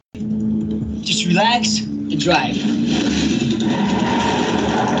Just relax and drive.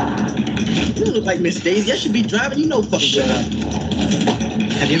 You look like Miss Daisy. I should be driving. You know fucking Shut up.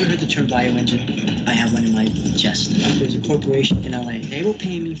 Have you ever heard the term bioengine? I have one in my chest. There's a corporation in LA. They will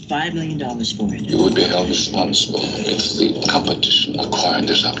pay me $5 million for it. You will be held responsible if the competition acquired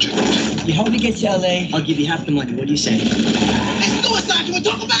this object. You help me get to LA, I'll give you half the money. What do you say? It's suicide. You want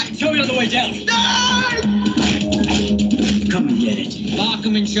to talk about it? Tell me on the way down. Come and get it. Lock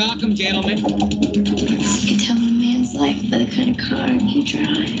 'em and shock 'em, gentlemen. You tell a man's life by the kind of car he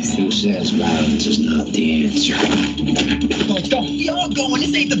drives. Who says violence is not the answer? Let's go. We all going.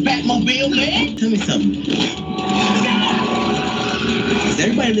 This ain't the Batmobile, man. Tell me something. Does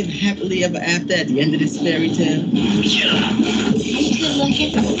everybody live happily ever after at the end of this fairy tale? Yeah. He's good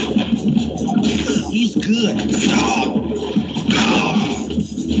looking. He's good.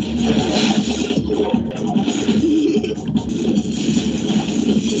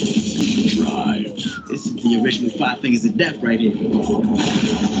 Drive. This is the original Five Fingers of Death right here.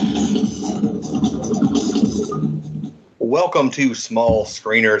 Welcome to Small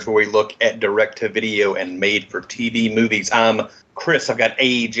Screeners, where we look at direct-to-video and made-for-TV movies. I'm Chris. I've got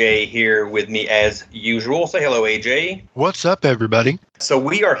AJ here with me as usual. Say hello, AJ. What's up, everybody? So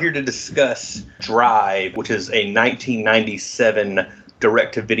we are here to discuss Drive, which is a 1997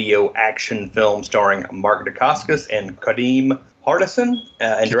 direct-to-video action film starring Mark Dacascos and Kadeem Hardison,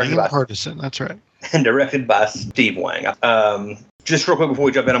 and directed by Hardison, that's right. And directed by Steve Wang. Just real quick before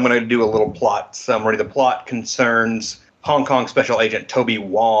we jump in, I'm going to do a little plot summary. The plot concerns Hong Kong Special Agent Toby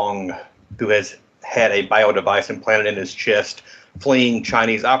Wong, who has had a bio device implanted in his chest, fleeing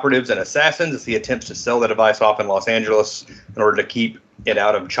Chinese operatives and assassins as he attempts to sell the device off in Los Angeles in order to keep it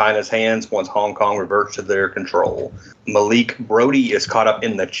out of China's hands once Hong Kong reverts to their control. Malik Brody is caught up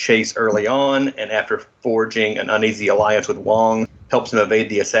in the chase early on, and after forging an uneasy alliance with Wong, helps him evade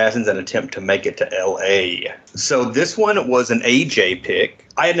the assassins and attempt to make it to L.A. So this one was an AJ pick.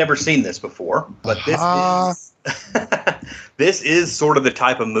 I had never seen this before, but this is sort of the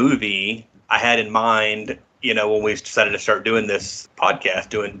type of movie I had in mind, you know, when we decided to start doing this podcast,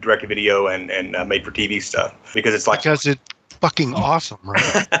 doing direct-to-video and made-for-TV stuff, because it's like... Because it's fucking awesome,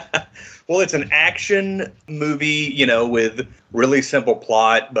 right? Well, it's an action movie, you know, with really simple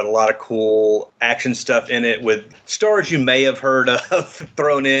plot, but a lot of cool action stuff in it with stars you may have heard of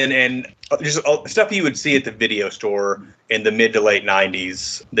thrown in, and just stuff you would see at the video store in the mid to late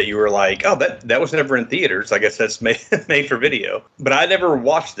 90s that you were like, oh, that was never in theaters. I guess that's made for video. But I never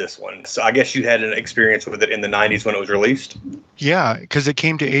watched this one. So I guess you had an experience with it in the 90s when it was released. Yeah, because it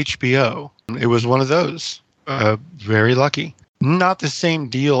came to HBO. It was one of those. Very lucky. Not the same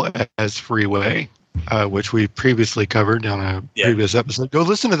deal as Freeway, which we previously covered on a previous episode. Go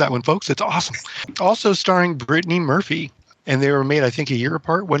listen to that one, folks. It's awesome. Also starring Britney Murphy. And they were made, I think, a year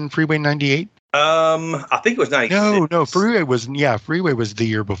apart. Wasn't Freeway 98? I think it was 96. No, Freeway was the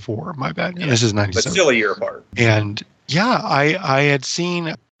year before. My bad. Yeah. This is 97. But still a year apart. And yeah, I had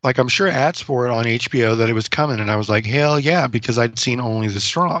seen, like, I'm sure ads for it on HBO that it was coming. And I was like, hell yeah, because I'd seen Only the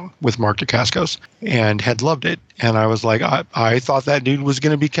Strong with Mark Dacascos and had loved it. And I was like, I thought that dude was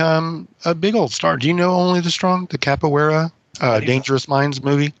going to become a big old star. Do you know Only the Strong, the Capoeira Dangerous Minds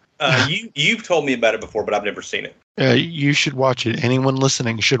movie? You've told me about it before, but I've never seen it. You should watch it. Anyone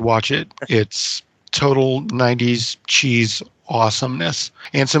listening should watch it. It's total 90s cheese awesomeness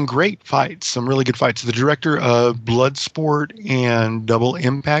and some great fights, some really good fights. The director of Bloodsport and Double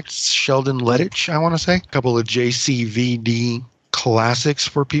Impact, Sheldon Lettich, I want to say. A couple of JCVD classics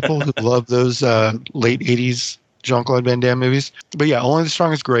for people who love those late 80s Jean-Claude Van Damme movies. But yeah, Only the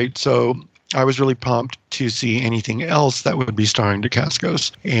Strong is great. So I was really pumped to see anything else that would be starring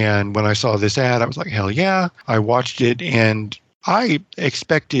Dacascos. And when I saw this ad, I was like, hell yeah. I watched it and I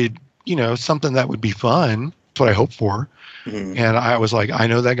expected, you know, something that would be fun. That's what I hoped for. Mm-hmm. And I was like, I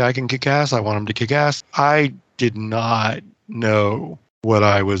know that guy can kick ass. I want him to kick ass. I did not know what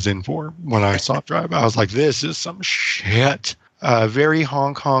I was in for when I saw Drive. I was like, this is some shit. Very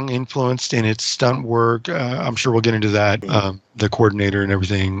Hong Kong influenced in its stunt work. I'm sure we'll get into that. The coordinator and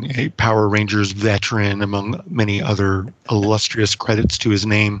everything, a Power Rangers veteran, among many other illustrious credits to his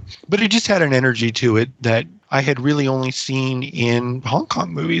name. But it just had an energy to it that I had really only seen in Hong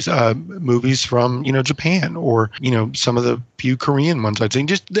Kong movies, movies from, you know, Japan, or, you know, some of the few Korean ones I'd seen,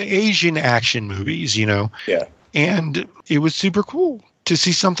 just the Asian action movies, you know. Yeah. And it was super cool to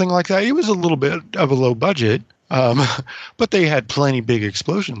see something like that. It was a little bit of a low budget. But they had plenty big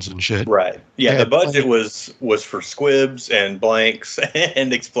explosions and shit. Right. Yeah, the budget was for squibs and blanks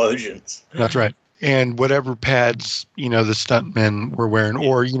and explosions. That's right. and whatever pads, the stuntmen were wearing,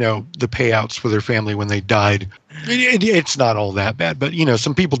 or, the payouts for their family when they died. It's not all that bad, but,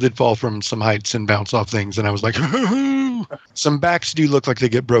 some people did fall from some heights and bounce off things. And I was like, some backs do look like they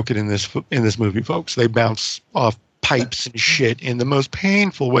get broken in this movie, folks. They bounce off pipes and shit in the most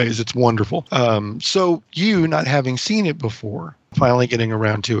painful ways. It's wonderful. So you, not having seen it before, finally getting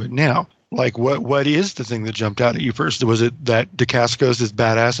around to it now. Like, what is the thing that jumped out at you first? Was it that Dacascos is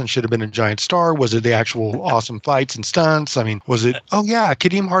badass and should have been a giant star? Was it the actual awesome fights and stunts? I mean, was it, oh, yeah,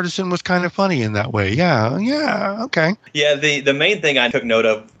 Kadeem Hardison was kind of funny in that way. Yeah, okay. Yeah, the main thing I took note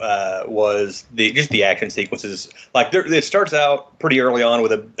of was just the action sequences. Like, it starts out pretty early on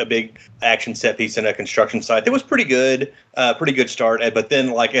with a big action set piece in a construction site. It was pretty good start. But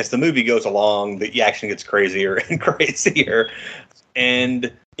then, like, as the movie goes along, the action gets crazier and crazier.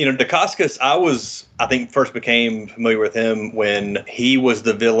 And Dacascos, I think first became familiar with him when he was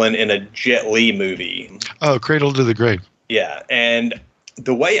the villain in a Jet Li movie. Oh, Cradle to the Grave. Yeah, and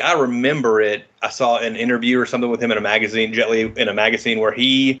the way I remember it, I saw an interview or something with him in a magazine, Jet Li in a magazine, where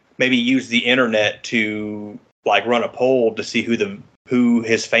he maybe used the internet to like run a poll to see who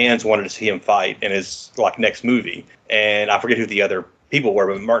his fans wanted to see him fight in his like next movie. And I forget who the other people were,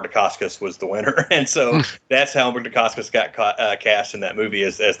 but Mark Dacascos was the winner. And so that's how Mark Dacascos got cast in that movie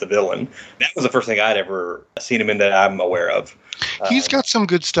as the villain. That was the first thing I'd ever seen him in that I'm aware of. He's got some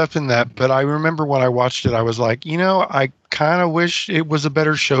good stuff in that, but I remember when I watched it, I was like, I kind of wish it was a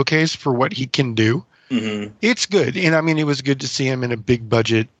better showcase for what he can do. Mm-hmm. It's good. And I mean, it was good to see him in a big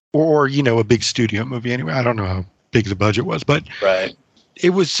budget or a big studio movie anyway. I don't know how big the budget was, but right.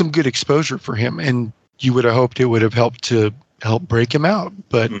 It was some good exposure for him. And you would have hoped it would have helped to help break him out,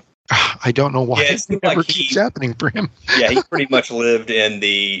 but I don't know why it never keeps happening for him. Yeah, he pretty much lived in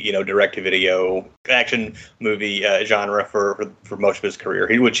the direct-to-video action movie genre for most of his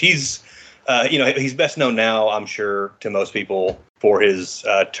career. Which he's best known now, I'm sure, to most people for his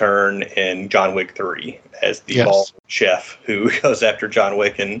turn in John Wick 3 as the bald chef who goes after John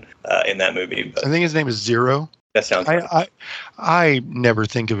Wick in that movie. But I think his name is Zero. That sounds right. I never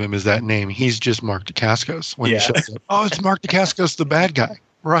think of him as that name. He's just Mark Dacascos when he shows up. Oh, it's Mark Dacascos, the bad guy.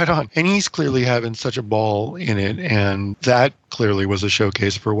 Right on. And he's clearly having such a ball in it. And that clearly was a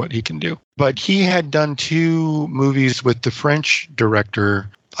showcase for what he can do. But he had done 2 movies with the French director.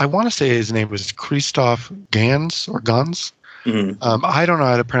 I want to say his name was Christophe Gans or Gans. Mm-hmm. I don't know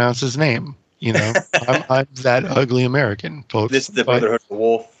how to pronounce his name. I'm that ugly American, folks. This is the Brotherhood of the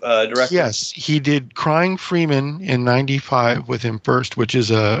Wolf director? Yes, he did Crying Freeman in 95 with him first, which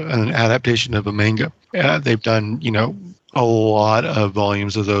is an adaptation of a manga. They've done, a lot of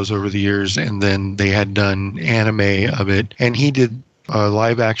volumes of those over the years, and then they had done anime of it. And he did a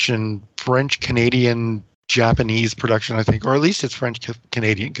live-action French-Canadian Japanese production, I think, or at least it's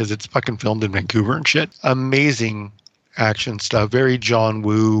French-Canadian because it's fucking filmed in Vancouver and shit. Amazing action stuff, very John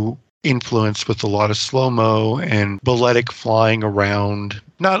Woo influenced with a lot of slow-mo and balletic flying around,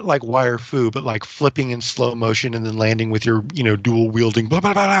 not like wire fu, but like flipping in slow motion and then landing with your, dual wielding, blah,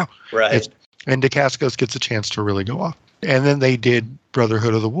 blah, blah, blah. Right. And Dacascos gets a chance to really go off. And then they did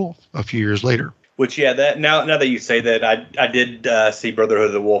Brotherhood of the Wolf a few years later. Which, that now that you say that, I did see Brotherhood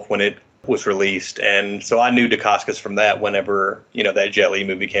of the Wolf when it was released. And so I knew Dacascos from that whenever, that Jet Li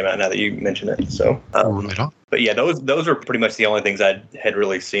movie came out, now that you mention it. So, right on. But yeah, those are pretty much the only things I had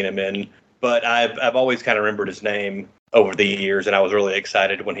really seen him in. But I've always kind of remembered his name over the years, and I was really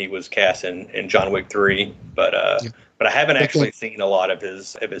excited when he was cast in John Wick 3. But I haven't actually seen a lot of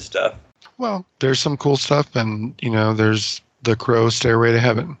his stuff. Well, there's some cool stuff, and there's The Crow, Stairway to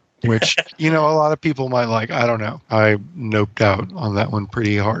Heaven, which a lot of people might like. I don't know. I noped out on that one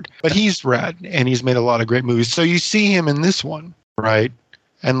pretty hard. But he's rad, and he's made a lot of great movies. So you see him in this one, right?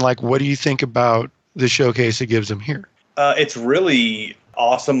 And like, what do you think about the showcase it gives him here? It's really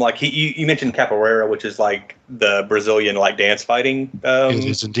awesome. Like you mentioned capoeira, which is like the Brazilian like dance fighting. It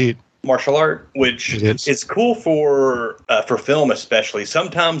is indeed. Martial art, which is cool for film especially.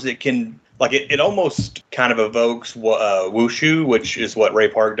 Sometimes it can it almost kind of evokes wushu, which is what Ray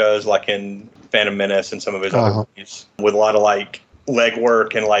Park does, like in Phantom Menace and some of his other movies, with a lot of like leg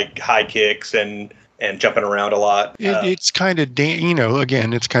work and like high kicks and jumping around a lot. It's kind of,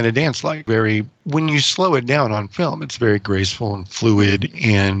 again, it's kind of dance-like. Very, when you slow it down on film, it's very graceful and fluid,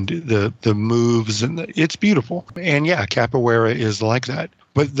 and the moves, and it's beautiful. And yeah, capoeira is like that.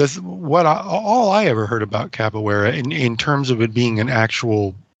 But all I ever heard about capoeira in terms of it being an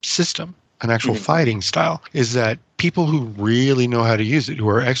actual system, an actual fighting style, is that people who really know how to use it, who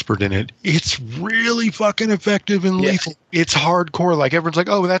are expert in it, it's really fucking effective and lethal. It's hardcore. Like everyone's like,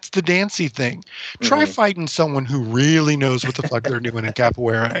 oh, that's the dancey thing. Try fighting someone who really knows what the fuck they're doing in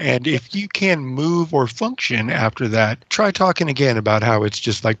capoeira. And if you can move or function after that, try talking again about how it's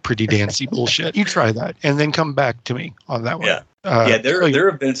just like pretty dancey bullshit. You try that and then come back to me on that one. Yeah. There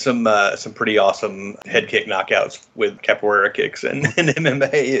have been some pretty awesome head kick knockouts with capoeira kicks and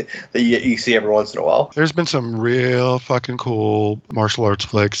MMA that you see every once in a while. There's been some real fucking cool martial arts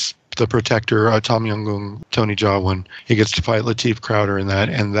flicks. The Protector, Tom Young-gung, Tony Jaa, when he gets to fight Lateef Crowder in that,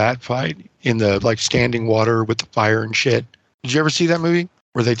 and that fight in the like standing water with the fire and shit. Did you ever see that movie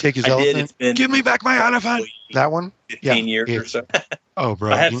where they take his elephant? Give me back my elephant. That one? 15 years or so. Oh,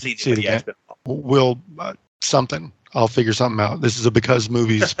 bro. I haven't seen it again. We'll something. I'll figure something out. This is a Because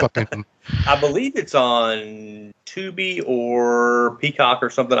Movies fucking... I believe it's on Tubi or Peacock or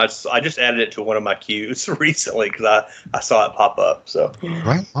something. I just added it to one of my queues recently because I saw it pop up. So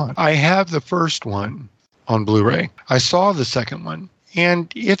right on. I have the first one on Blu-ray. I saw the second one,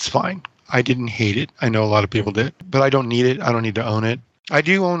 and it's fine. I didn't hate it. I know a lot of people did, but I don't need it. I don't need to own it. I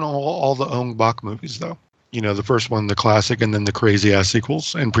do own all the Ong Bak movies, though. You know, the first one, the classic, and then the crazy-ass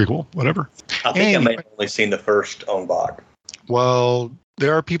sequels and prequel, whatever. I think I may have only seen the first Ong Bak. Well,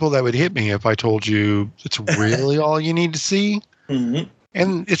 there are people that would hit me if I told you it's really all you need to see. And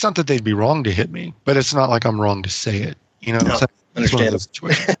it's not that they'd be wrong to hit me, but it's not like I'm wrong to say it. You know, it's one of those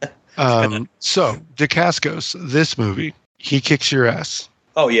situations. So, Dacascos, this movie, he kicks your ass.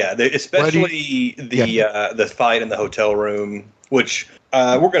 Oh, yeah. Especially the fight in the hotel room, which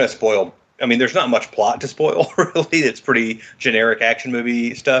we're going to spoil. I mean, there's not much plot to spoil, really. It's pretty generic action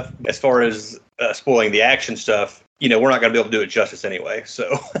movie stuff. As far as spoiling the action stuff, you know, we're not going to be able to do it justice anyway.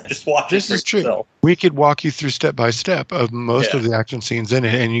 So just watch it. This is true. We could walk you through step by step of most of the action scenes in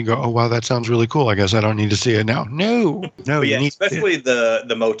it, and you go, oh, wow, that sounds really cool. I guess I don't need to see it now. No. Yeah, especially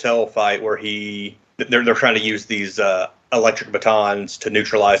the motel fight where they're trying to use these electric batons to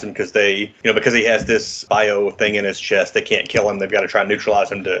neutralize him because because he has this bio thing in his chest. They can't kill him. They've got to try and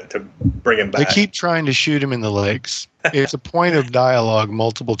neutralize him to bring him back. They keep trying to shoot him in the legs. It's a point of dialogue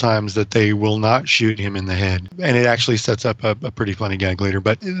multiple times that they will not shoot him in the head, and it actually sets up a pretty funny gag later.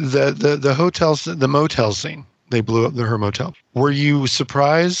 But the motel scene, they blew up her motel. Were you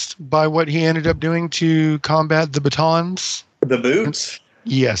surprised by what he ended up doing to combat the batons? The boots?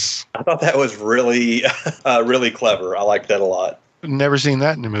 Yes. I thought that was really, really clever. I liked that a lot. Never seen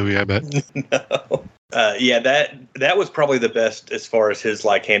that in a movie, I bet. No. That was probably the best as far as his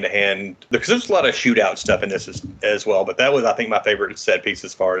like hand-to-hand, because there's a lot of shootout stuff in this as well, but that was, I think, my favorite set piece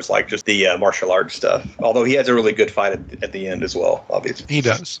as far as like just the martial arts stuff. Although he has a really good fight at the end as well, obviously. He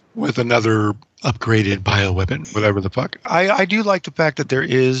does, with another upgraded bioweapon, whatever the fuck. I do like the fact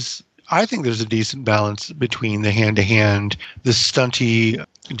that I think there's a decent balance between the hand-to-hand, the stunty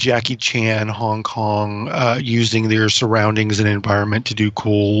Jackie Chan, Hong Kong, using their surroundings and environment to do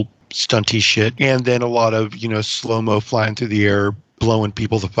cool, stunty shit, and then a lot of, slow-mo flying through the air, blowing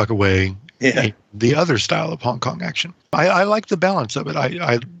people the fuck away. Yeah. The other style of Hong Kong action. I like the balance of it.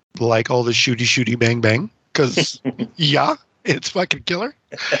 I like all the shooty, bang, bang, because, it's fucking killer.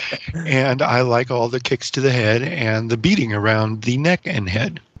 And I like all the kicks to the head and the beating around the neck and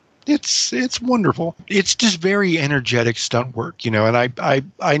head. It's wonderful. It's just very energetic stunt work, and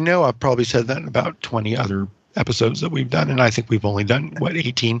I know I've probably said that in about 20 other episodes that we've done, and I think we've only done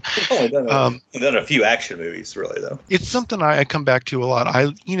 18. We've only done a few action movies, really, though. It's something I come back to a lot.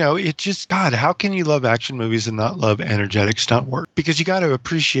 It just, God, how can you love action movies and not love energetic stunt work? Because you got to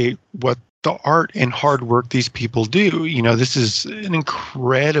appreciate what the art and hard work these people do. This is an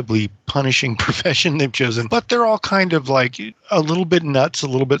incredibly punishing profession they've chosen, but they're all kind of like a little bit nuts, a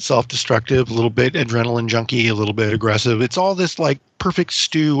little bit self-destructive, a little bit adrenaline junkie, a little bit aggressive. It's all this like perfect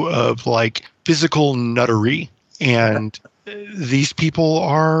stew of like physical nuttery. And these people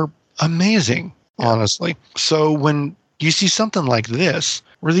are amazing, honestly. So when you see something like this,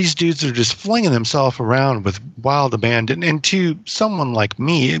 where these dudes are just flinging themselves around with wild abandon, and to someone like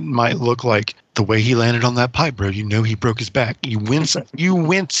me, it might look like the way he landed on that pipe, bro. He broke his back. You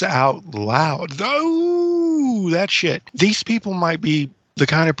wince out loud. Oh, that shit. These people might be the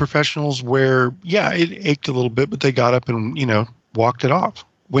kind of professionals where, it ached a little bit, but they got up and, walked it off.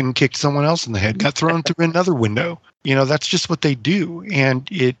 Went and kicked someone else in the head, got thrown through another window. That's just what they do. And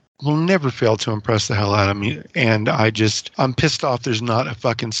it will never fail to impress the hell out of me. And I'm pissed off there's not a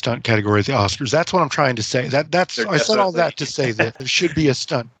fucking stunt category at the Oscars. That's what I'm trying to say. I said all that to say that there should be a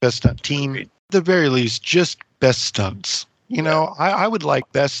best stunt team. At the very least, just best stunts You know, I would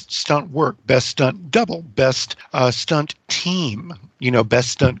like best stunt work, best stunt double, best stunt team, you know,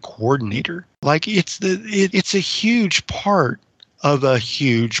 best stunt coordinator. Like it's a huge part of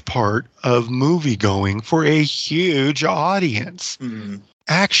movie going for a huge audience.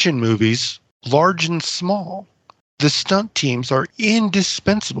 Action movies, large and small, the stunt teams are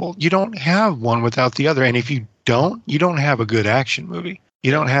indispensable. You don't have one without the other. And if you don't have a good action movie.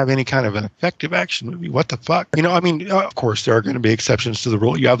 You don't have any kind of an effective action movie. What the fuck? You know, I mean, of course, there are going to be exceptions to the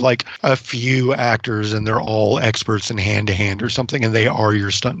rule. You have like a few actors and they're all experts in hand-to-hand or something, and they are your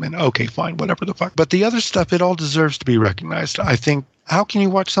stuntmen. Okay, fine, whatever the fuck. But the other stuff, it all deserves to be recognized. I think, how can you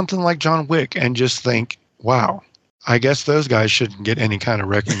watch something like John Wick and just think, wow, I guess those guys shouldn't get any kind of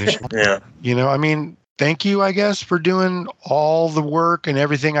recognition? You know, I mean, thank you, I guess, for doing all the work and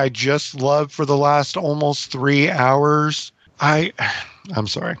everything I just loved for the last almost 3 hours. I'm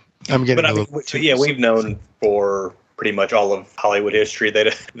sorry. I'm getting a little. Yeah, we've known for pretty much all of Hollywood history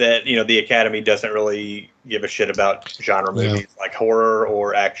that you know the Academy doesn't really give a shit about genre movies like horror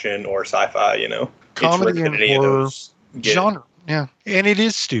or action or sci-fi. You know, comedy and horror genre. Yeah, and it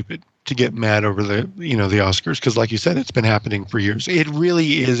is stupid to get mad over the Oscars because, like you said, it's been happening for years. It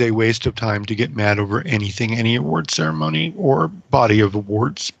really is a waste of time to get mad over anything any award ceremony or body of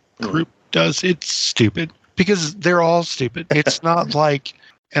awards group does. It's stupid. Because they're all stupid. It's not like,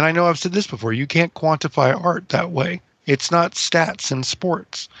 and I know I've said this before, you can't quantify art that way. It's not stats in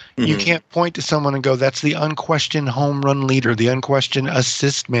sports. You can't point to someone and go, that's the unquestioned home run leader, the unquestioned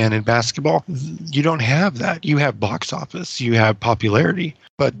assist man in basketball. You don't have that. You have box office, you have popularity.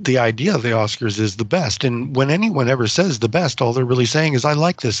 But the idea of the Oscars is the best. And when anyone ever says the best, all they're really saying is, I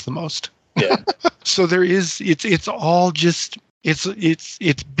like this the most. Yeah. So there is, it's all just,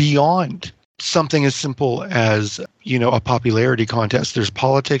 it's beyond something as simple as, you know, a popularity contest. There's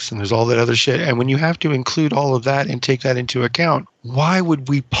politics and there's all that other shit. And when you have to include all of that and take that into account, why would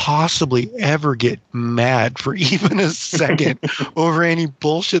we possibly ever get mad for even a second over any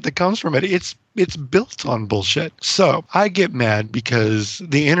bullshit that comes from it? It's built on bullshit. So I get mad because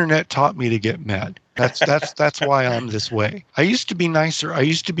the internet taught me to get mad. That's why I'm this way. I used to be nicer. I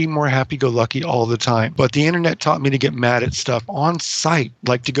used to be more happy-go-lucky all the time. But the internet taught me to get mad at stuff on site,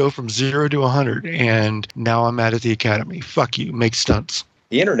 like to go from 0 to 100. And now I'm mad at the Academy. Fuck you. Make stunts.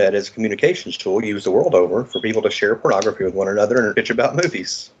 The internet is a communications tool used the world over for people to share pornography with one another and bitch about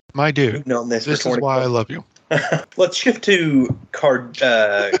movies. My dude. We've known this is why I love you. Let's shift to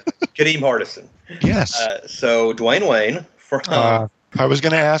Kadeem Hardison. Yes. So Dwayne Wayne from... I was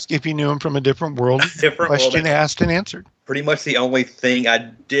going to ask if you knew him from a different world. Question asked and answered. Pretty much the only thing I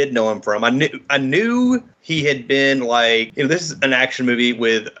did know him from. I knew he had been like, you know, this is an action movie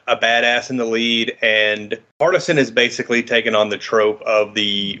with a badass in the lead, and Hardison is basically taken on the trope of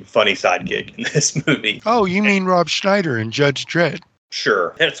the funny sidekick in this movie. Oh, you mean Rob Schneider in Judge Dredd?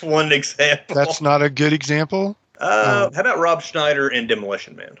 Sure, that's one example. That's not a good example? How about Rob Schneider in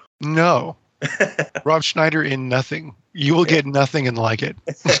Demolition Man? No. Rob Schneider in nothing. You will get nothing and like it.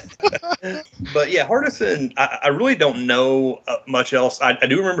 But yeah, Hardison, I really don't know much else. I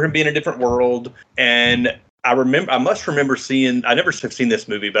do remember him being in a different world, and I must remember seeing, I never have seen this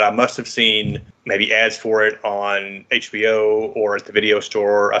movie, but I must have seen maybe ads for it on HBO or at the video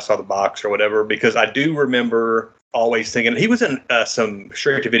store. I saw the box or whatever, because I do remember always thinking he was in some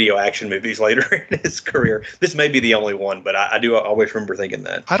straight-to-video action movies later in his career. This may be the only one, but I do always remember thinking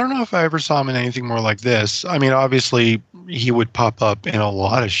that. I don't know if I ever saw him in anything more like this. I mean, obviously, he would pop up in a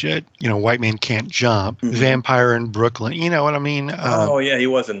lot of shit. You know, White Man Can't Jump, Vampire in Brooklyn. You know what I mean? Oh, yeah, he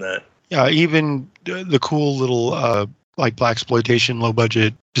was in that. Yeah, even the cool little, like, blaxploitation,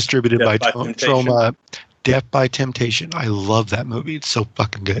 low-budget, distributed by Troma, Death by Temptation. I love that movie. It's so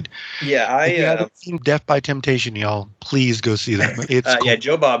fucking good. Yeah, if you haven't seen Death by Temptation, y'all, please go see that movie. It's cool. Yeah,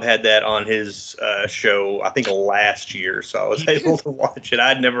 Joe Bob had that on his show, I think last year, so I was able to watch it.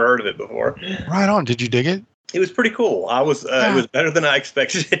 I'd never heard of it before. Right on. Did you dig it? It was pretty cool. It was better than I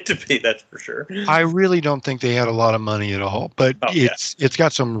expected it to be. That's for sure. I really don't think they had a lot of money at all, but it's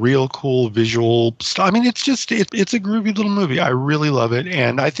got some real cool visual stuff. I mean, it's just it's a groovy little movie. I really love it,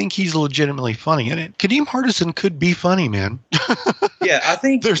 and I think he's legitimately funny in it. Kadeem Hardison could be funny, man. Yeah, I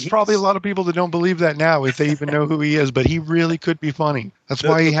think there's probably a lot of people that don't believe that now if they even know who he is, but he really could be funny. That's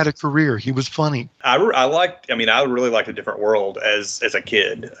why he had a career. He was funny. I really liked A Different World as a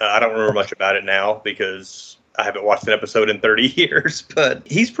kid. I don't remember much about it now because I haven't watched an episode in 30 years, but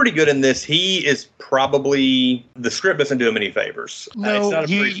he's pretty good in this. He is probably, the script doesn't do him any favors. No,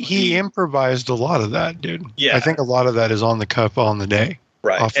 he improvised a lot of that, dude. Yeah. I think a lot of that is on the cuff on the day.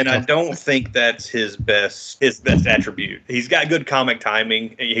 Right, and I don't think that's his best attribute. He's got good comic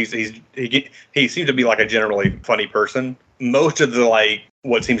timing. He seems to be like a generally funny person. Most of the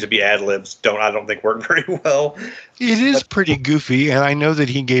what seems to be ad libs I don't think work very well. It is pretty goofy, and I know that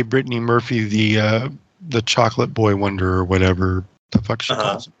he gave Britney Murphy the chocolate boy wonder or whatever the fuck she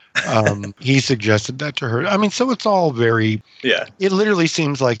calls him. He suggested that to her. I mean, so it's all very... Yeah. It literally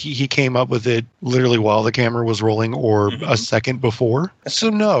seems like he came up with it literally while the camera was rolling or a second before. So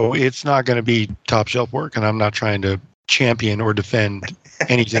no, it's not going to be top shelf work, and I'm not trying to champion or defend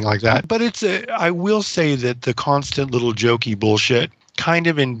anything like that. But I will say that the constant little jokey bullshit kind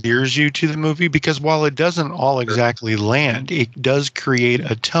of endears you to the movie, because while it doesn't all exactly land, it does create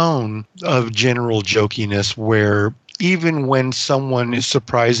a tone of general jokiness where even when someone is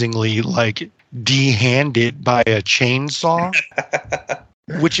surprisingly de-handed by a chainsaw,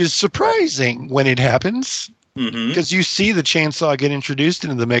 which is surprising when it happens, because you see the chainsaw get introduced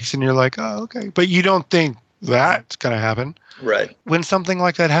into the mix and you're like, oh, okay. But you don't think that's going to happen. Right. When something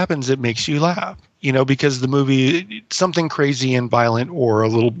like that happens, it makes you laugh. Because the movie, something crazy and violent or a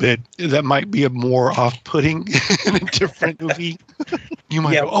little bit that might be a more off-putting in a different movie. You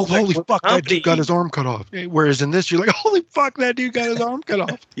might go, oh, holy fuck, that dude got his arm cut off. Whereas in this, you're like, holy fuck, that dude got his arm cut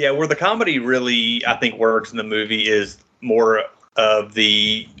off. Yeah, where the comedy really, I think, works in the movie is more of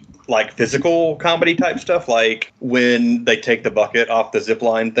the physical comedy type stuff, like when they take the bucket off the zip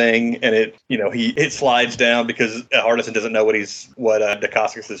line thing and it slides down because Hardison doesn't know what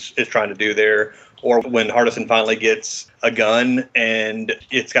Dacascos is trying to do there. Or when Hardison finally gets a gun and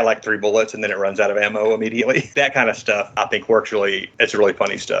it's got 3 bullets and then it runs out of ammo immediately. That kind of stuff, I think, works it's really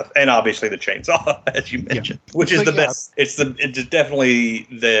funny stuff. And obviously the chainsaw, as you mentioned, which is the best. It's definitely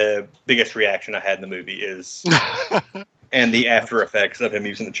the biggest reaction I had in the movie is, and the after effects of him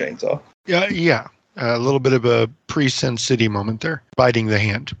using the chainsaw. Yeah. A little bit of a pre-Sin City moment there, biting the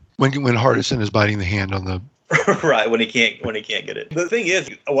hand. When Hardison is biting the hand on the... Right, when he can't get it. The thing is,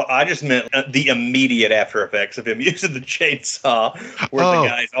 I just meant the immediate after effects of him using the chainsaw, where the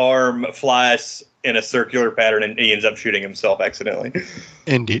guy's arm flies in a circular pattern and he ends up shooting himself accidentally.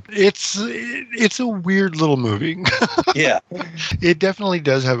 Indeed. It's a weird little movie. Yeah. It definitely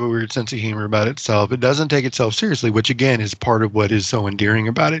does have a weird sense of humor about itself. It doesn't take itself seriously, which again is part of what is so endearing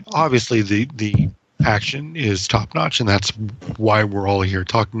about it. Obviously, the action is top notch, and that's why we're all here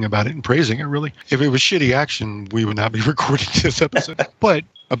talking about it and praising it, really. If it was shitty action, we would not be recording this episode. But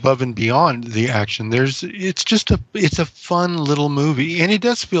above and beyond the action, it's a fun little movie, and it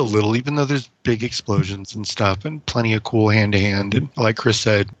does feel little, even though there's big explosions and stuff and plenty of cool hand-to-hand, and like Chris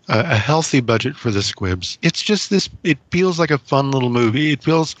said, a healthy budget for the squibs. It's just it feels like a fun little movie. It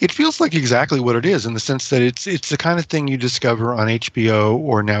feels like exactly what it is, in the sense that it's the kind of thing you discover on HBO,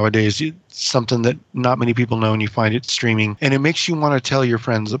 or nowadays something that not many people know, and you find it streaming, and it makes you want to tell your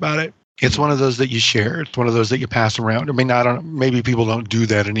friends about it. It's one of those that you share. It's one of those that you pass around. I mean, maybe people don't do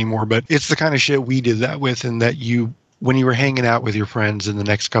that anymore, but it's the kind of shit we did that with, and that when you were hanging out with your friends in the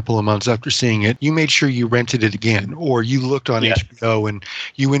next couple of months after seeing it, you made sure you rented it again, or you looked on HBO and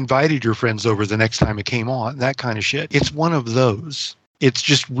you invited your friends over the next time it came on, that kind of shit. It's one of those. It's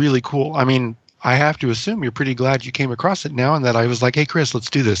just really cool. I mean, I have to assume you're pretty glad you came across it now, and that I was like, hey, Chris, let's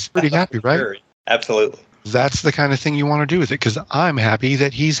do this. Pretty happy, right? Sure. Absolutely. That's the kind of thing you want to do with it, because I'm happy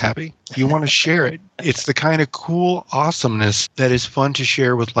that he's happy. You want to share it. It's the kind of cool awesomeness that is fun to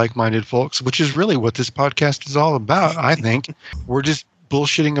share with like-minded folks, which is really what this podcast is all about, I think. We're just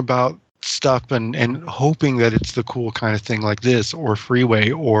bullshitting about stuff and hoping that it's the cool kind of thing like this, or Freeway,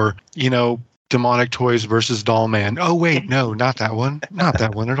 or, Demonic Toys versus Doll Man. Oh, wait, no, not that one. Not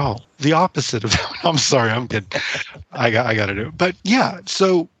that one at all. The opposite of that one. I'm sorry, I'm kidding. I got to do it. But yeah,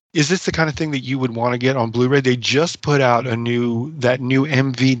 so... is this the kind of thing that you would want to get on Blu-ray? They just put out that new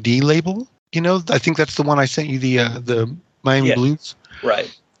MVD label. I think that's the one I sent you, the Miami Blues.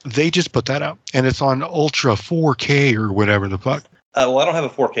 Right. They just put that out, and it's on Ultra 4K or whatever the fuck. Well, I don't have a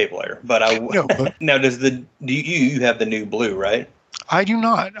 4K player, but now do you have the new Blue, right? I do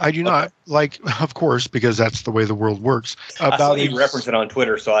not. Of course, because that's the way the world works. I saw you reference it on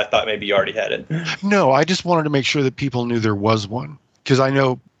Twitter, so I thought maybe you already had it. No, I just wanted to make sure that people knew there was one, because I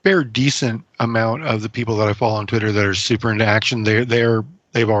know fair decent amount of the people that I follow on Twitter that are super into action,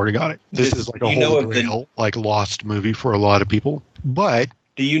 they've already got it. This is like a whole grail, lost movie for a lot of people. But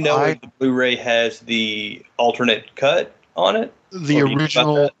do you know if the Blu-ray has the alternate cut on it? The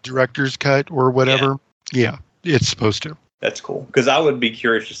original director's cut or whatever? Yeah, it's supposed to. That's cool, because I would be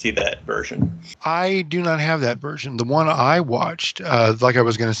curious to see that version. I do not have that version. The one I watched, like I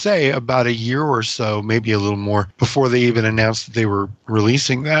was going to say, about a year or so, maybe a little more, before they even announced that they were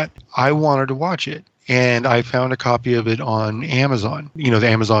releasing that, I wanted to watch it. And I found a copy of it on Amazon, the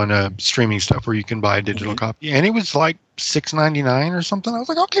Amazon streaming stuff where you can buy a digital copy. And it was like $6.99 or something. I was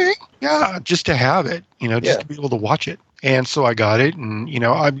like, okay, yeah, just to have it, just to be able to watch it. And so I got it, and,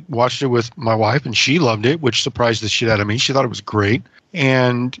 I watched it with my wife, and she loved it, which surprised the shit out of me. She thought it was great.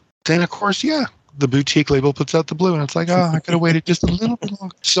 And then, of course, the boutique label puts out the blue, and it's like, I could have waited just a little bit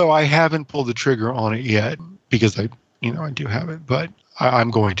longer. So I haven't pulled the trigger on it yet because I do have it, but I'm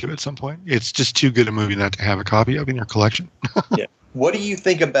going to at some point. It's just too good a movie not to have a copy of in your collection. Yeah. What do you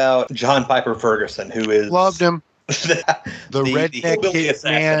think about John Piper Ferguson, who is... Loved him. the redneck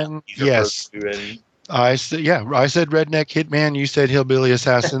hitman. Yes. I said redneck hitman. You said hillbilly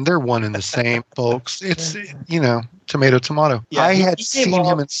assassin. They're one and the same, folks. It's, tomato. Yeah, I had seen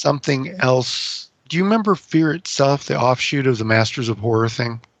him in something else. Do you remember Fear Itself, the offshoot of the Masters of Horror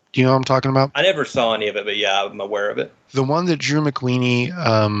thing? Do you know what I'm talking about? I never saw any of it, but yeah, I'm aware of it. The one that Drew McWeeny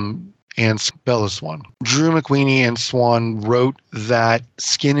and Bella Swan. Drew McWeeny and Swan wrote that,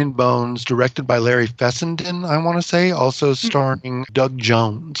 Skin and Bones, directed by Larry Fessenden, I want to say, also starring Doug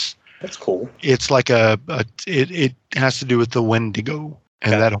Jones. That's cool. It's like it has to do with the Wendigo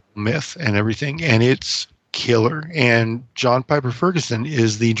and that whole myth and everything. And it's killer. And John Piper Ferguson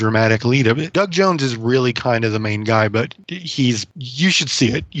is the dramatic lead of it. Doug Jones is really kind of the main guy, but you should see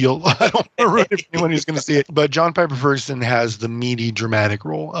it. I don't want to ruin it for anyone who's going to see it. But John Piper Ferguson has the meaty dramatic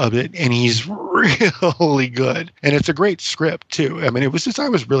role of it, and he's really good. And it's a great script too. I mean, I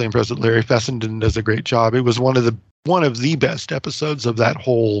was really impressed with Larry Fessenden. Does a great job. It was one of the best episodes of that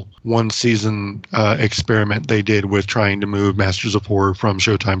whole one season experiment they did with trying to move Masters of Horror from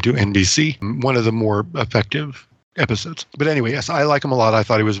Showtime to NBC. One of the more effective episodes. But anyway, yes, I like him a lot. I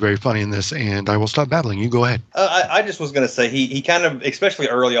thought he was very funny in this, and I will stop babbling. You go ahead. I just was going to say he kind of, especially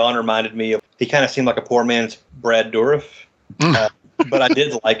early on, reminded me of, he kind of seemed like a poor man's Brad Dourif. But I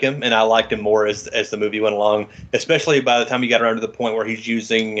did like him, and I liked him more as the movie went along, especially by the time he got around to the point where he's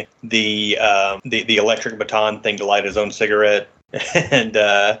using the electric baton thing to light his own cigarette. And,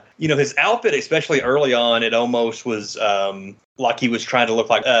 his outfit, especially early on, it almost was like he was trying to look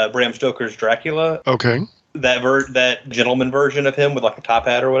like Bram Stoker's Dracula. Okay. That gentleman version of him with like a top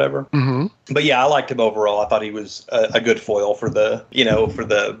hat or whatever. Mm-hmm. But yeah, I liked him overall. I thought he was a good foil for the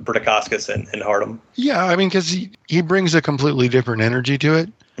Dacascos and Hardum. Yeah, I mean, because he brings a completely different energy to it.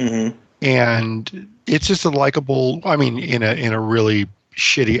 Mm-hmm. And it's just a likable, I mean, in a really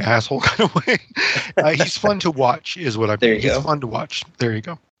shitty asshole kind of way. He's fun to watch is what I mean. He's fun to watch. There you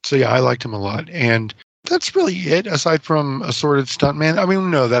go. So yeah, I liked him a lot. And that's really it, aside from Assorted Stuntman. I mean,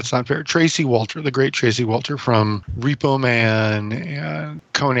 no, that's not fair. Tracy Walter, the great Tracy Walter from Repo Man and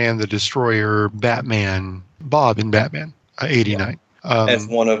Conan the Destroyer, Batman, Bob in Batman, 89. As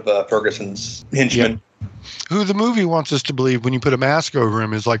one of Ferguson's henchmen. Yeah. Who the movie wants us to believe when you put a mask over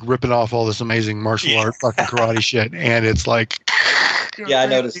him is like ripping off all this amazing martial art fucking karate shit. And it's like... Yeah, I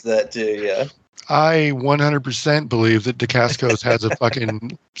noticed that too, yeah. I 100% believe that Dacascos has a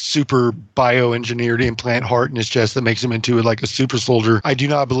fucking super bioengineered implant heart in his chest that makes him into like a super soldier. I do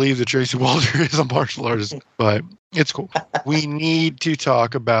not believe that Tracy Walter is a martial artist, but it's cool. We need to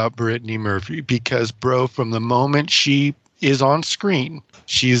talk about Britney Murphy because, bro, from the moment she is on screen,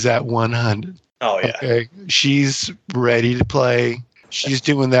 she's at 100. Oh, yeah. Okay, she's ready to play. She's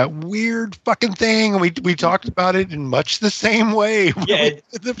doing that weird fucking thing. We talked about it in much the same way. Yeah,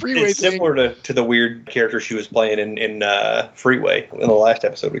 the Freeway it's thing. Similar to the weird character she was playing in Freeway in the last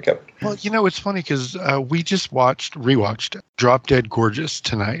episode we covered. Well, it's funny because we just rewatched Drop Dead Gorgeous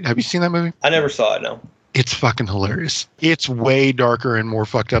tonight. Have you seen that movie? I never saw it, no. It's fucking hilarious. It's way darker and more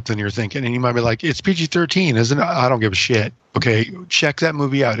fucked up than you're thinking. And you might be like, it's PG-13, isn't it? I don't give a shit. Okay, check that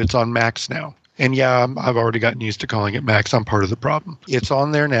movie out. It's on Max now. And yeah, I've already gotten used to calling it Max. I'm part of the problem. It's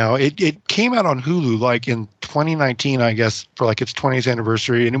on there now. It came out on Hulu like in 2019, I guess, for like its 20th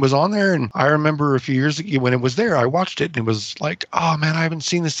anniversary. And it was on there. And I remember a few years ago when it was there, I watched it and it was like, oh man, I haven't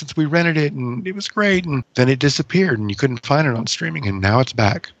seen this since we rented it. And it was great. And then it disappeared and you couldn't find it on streaming. And now it's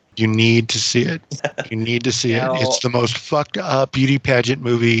back. You need to see it. You need to see it. It's the most fucked up beauty pageant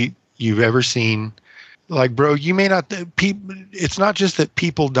movie you've ever seen. Like, bro, you may not, it's not just that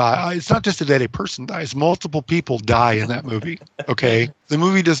people die. It's not just that a person dies. Multiple people die in that movie, okay? The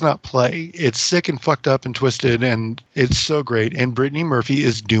movie does not play. It's sick and fucked up and twisted, and it's so great. And Britney Murphy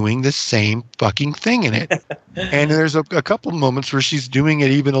is doing the same fucking thing in it. And there's a couple moments where she's doing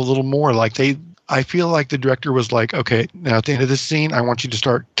it even a little more. Like, I feel like the director was like, okay, now at the end of this scene, I want you to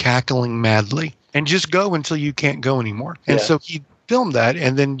start cackling madly. And just go until you can't go anymore. And so he filmed that,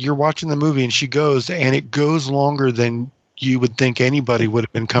 and then you're watching the movie and she goes, and it goes longer than you would think anybody would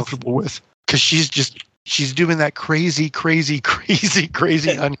have been comfortable with, because she's just she's doing that crazy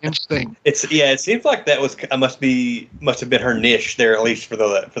unhinged thing. It seems like that must have been her niche there, at least for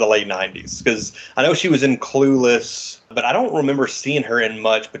the late 90s, because I know she was in Clueless, but I don't remember seeing her in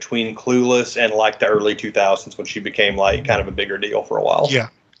much between Clueless and like the early 2000s when she became like kind of a bigger deal for a while. Yeah,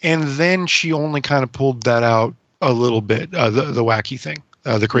 and then she only kind of pulled that out a little bit, the wacky thing.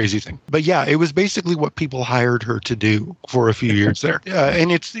 The crazy thing. But yeah, it was basically what people hired her to do for a few years there.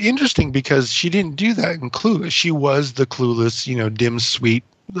 And it's interesting because she didn't do that in Clueless. She was the clueless, dim, sweet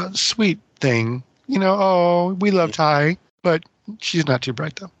thing. Oh, we love Ty, but she's not too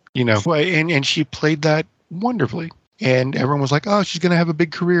bright though. And she played that wonderfully. And everyone was like, oh, she's going to have a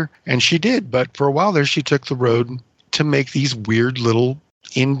big career. And she did. But for a while there, she took the road to make these weird little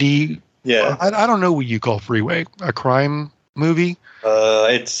indie. Yeah. I don't know what you call Freeway, a crime movie.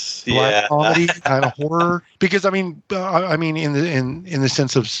 It's black comedy kind of horror, because I mean in the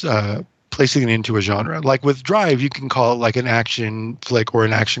sense of placing it into a genre. Like with Drive, you can call it like an action flick or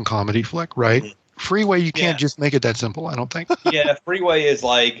an action comedy flick, right? Mm-hmm. Freeway, you can't just make it that simple, I don't think. Yeah, Freeway is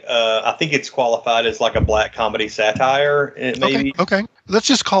like I think it's qualified as like a black comedy satire, maybe. Okay. Let's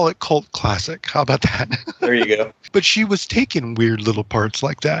just call it cult classic. How about that? There you go. But she was taking weird little parts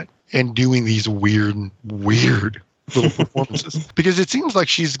like that and doing these weird little performances, because it seems like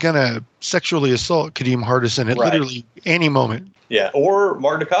she's gonna sexually assault Kadeem Hardison at literally any moment. Yeah, or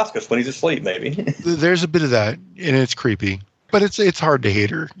Mark Dacascos when he's asleep, maybe. There's a bit of that, and it's creepy, but it's hard to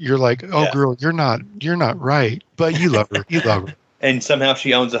hate her. You're like, oh, girl, you're not right, but you love her. You love her. And somehow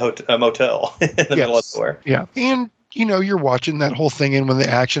she owns a motel in the middle of nowhere. Yeah, and you're watching that whole thing, and when the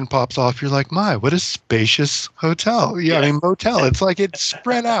action pops off, you're like, my, what a spacious hotel. Yeah, I mean, motel. It's like it's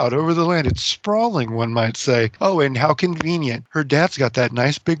spread out over the land. It's sprawling, one might say. Oh, and how convenient. Her dad's got that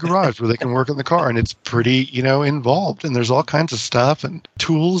nice big garage where they can work in the car, and it's pretty, involved. And there's all kinds of stuff and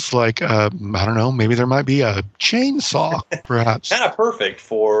tools like, I don't know, maybe there might be a chainsaw, perhaps. Kind of perfect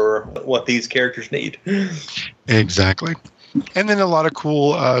for what these characters need. Exactly. And then a lot of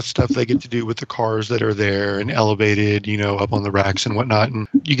cool stuff they get to do with the cars that are there and elevated, up on the racks and whatnot. And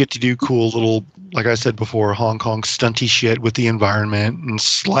you get to do cool little, like I said before, Hong Kong stunty shit with the environment and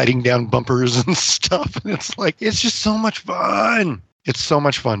sliding down bumpers and stuff. And it's like, it's just so much fun. It's so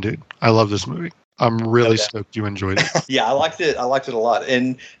much fun, dude. I love this movie. I'm really stoked you enjoyed it. Yeah, I liked it. I liked it a lot.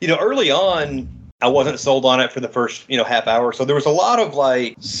 And, early on, I wasn't sold on it for the first, half hour. So there was a lot of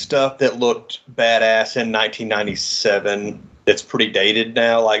like stuff that looked badass in 1997 that's pretty dated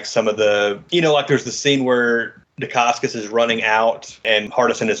now. Like some of the, like there's the scene where Dacascos is running out and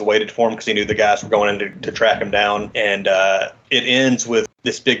Hardison has waited for him because he knew the guys were going in to track him down. And it ends with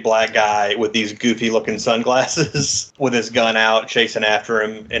this big black guy with these goofy looking sunglasses with his gun out chasing after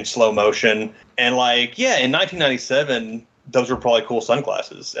him in slow motion. And like, yeah, in 1997... those were probably cool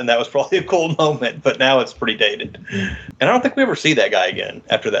sunglasses, and that was probably a cool moment, but now it's pretty dated. And I don't think we ever see that guy again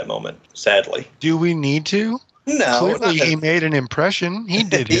after that moment, sadly. Do we need to? No. Clearly, he made an impression. He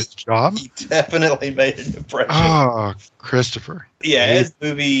did his job. He definitely made an impression. Oh, Christopher. Yeah, his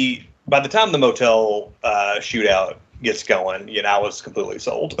movie, by the time the motel shootout gets going, I was completely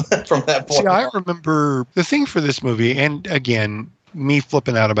sold from that point. See, I remember the thing for this movie, and again, me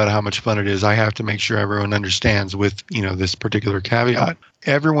flipping out about how much fun it is, I have to make sure everyone understands with, this particular caveat.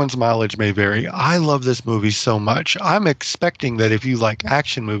 Everyone's mileage may vary. I love this movie so much. I'm expecting that if you like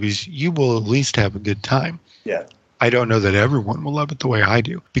action movies, you will at least have a good time. Yeah. I don't know that everyone will love it the way I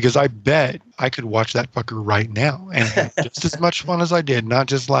do, because I bet I could watch that fucker right now and have just as much fun as I did, not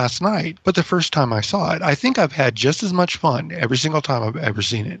just last night, but the first time I saw it. I think I've had just as much fun every single time I've ever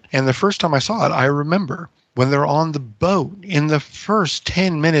seen it. And the first time I saw it, I remember when they're on the boat in the first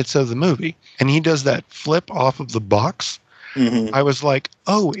 10 minutes of the movie and he does that flip off of the box. Mm-hmm. I was like,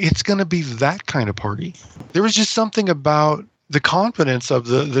 oh, it's going to be that kind of party. There was just something about the confidence of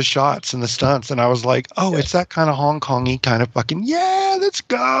the shots and the stunts. And I was like, oh, it's that kind of Hong Kong-y kind of fucking, yeah, let's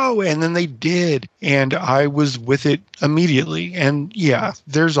go. And then they did. And I was with it immediately. And yeah,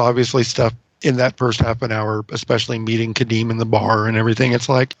 there's obviously stuff in that first half an hour, especially meeting Kadeem in the bar and everything. It's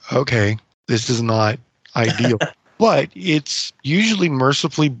like, okay, this is not ideal. But it's usually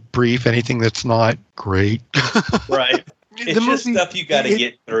mercifully brief, anything that's not great. Right. It's just stuff you got to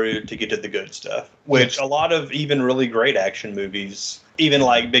get through to get to the good stuff, which a lot of even really great action movies, even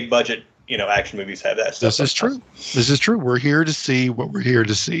like big budget, action movies have that stuff. This is true. This is true. We're here to see what we're here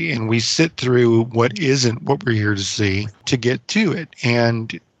to see, and we sit through what isn't what we're here to see to get to it.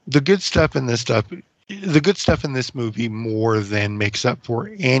 And the good stuff in this movie more than makes up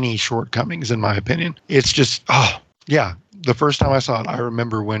for any shortcomings, in my opinion. It's just, the first time I saw it, I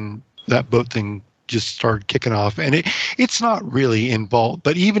remember when that boat thing just started kicking off. And it's not really involved,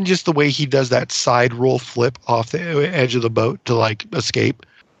 but even just the way he does that side roll flip off the edge of the boat to like escape,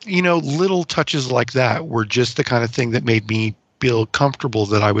 little touches like that were just the kind of thing that made me feel comfortable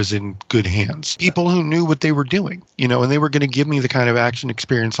that I was in good hands. People who knew what they were doing, and they were going to give me the kind of action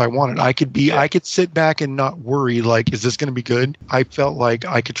experience I wanted. I could sit back and not worry, like, is this going to be good? I felt like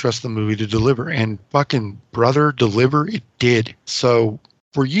I could trust the movie to deliver, and fucking brother, deliver it did. So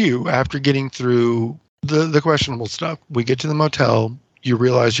for you, after getting through the questionable stuff, we get to the motel, you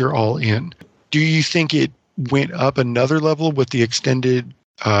realize you're all in. Do you think it went up another level with the extended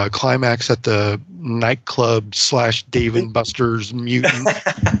climax at the nightclub / Dave and Buster's mutant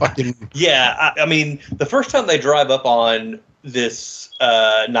fucking... Yeah, I mean, the first time they drive up on this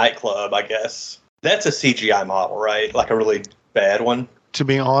nightclub, I guess, that's a CGI model, right? Like a really bad one. To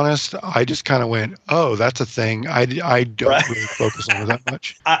be honest, I just kind of went, oh, that's a thing. I don't really focus on it that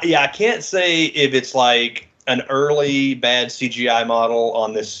much. I can't say if it's like an early bad CGI model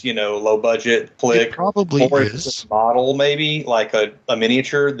on this, low budget flick. It probably or is. A model, maybe like a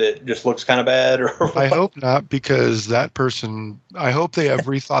miniature that just looks kind of bad. Or I hope not, because that person, I hope they have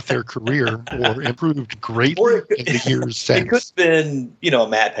rethought their career or improved greatly in the years since. It could have been, a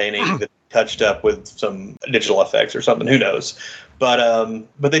matte painting that touched up with some digital effects or something. Who knows? But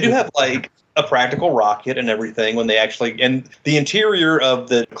they do have like a practical rocket and everything when they actually, and the interior of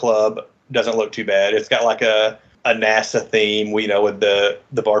the club doesn't look too bad. It's got like a NASA theme, with the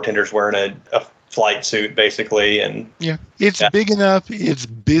bartenders wearing a flight suit basically. And yeah, it's big enough. It's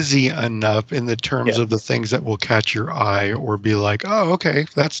busy enough in the terms of the things that will catch your eye or be like, oh, okay,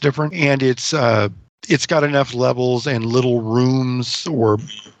 that's different. And it's got enough levels and little rooms or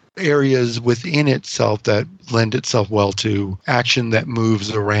areas within itself that lend itself well to action that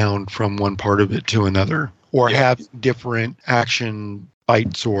moves around from one part of it to another, or have different action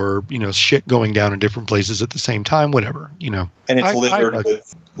fights or shit going down in different places at the same time, whatever. And it's littered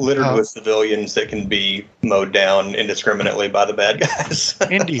with civilians that can be mowed down indiscriminately by the bad guys.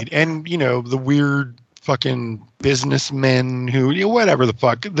 Indeed. And the weird fucking businessmen who whatever the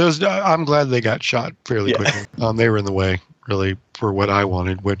fuck, those I'm glad they got shot fairly quickly. They were in the way really for what I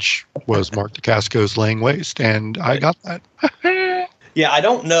wanted, which was Mark Dacascos laying waste, and I got that. Yeah, I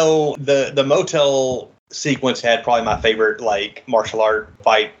don't know, the motel sequence had probably my favorite like martial art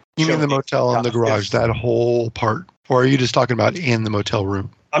fight. You mean the motel in the garage, that whole part? Or are you just talking about in the motel room?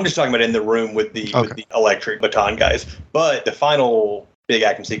 I'm just talking about in the room with the electric baton guys. But the final big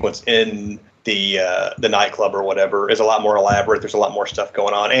action sequence in the nightclub or whatever is a lot more elaborate. There's a lot more stuff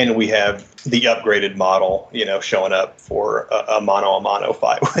going on, and we have the upgraded model, showing up for a mano-a-mano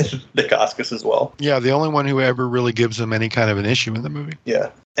fight with Dacascos as well. Yeah, the only one who ever really gives him any kind of an issue in the movie.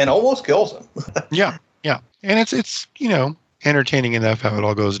 Yeah, and almost kills him. Yeah. And it's entertaining enough how it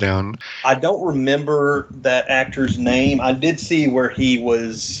all goes down. I don't remember that actor's name. I did see where he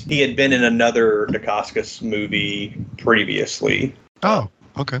had been in another Dacascos movie previously. Oh,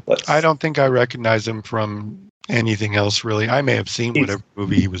 okay. I don't think I recognize him from anything else, really. I may have seen whatever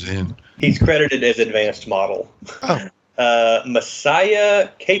movie he was in. He's credited as advanced model. Oh. Messiah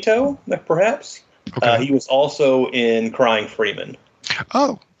Kato, perhaps? Okay. He was also in Crying Freeman.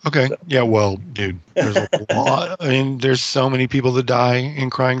 Oh, okay. Yeah, well, dude, there's a lot. I mean, there's so many people that die in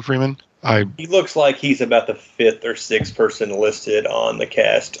Crying Freeman. He looks like he's about the 5th or 6th person listed on the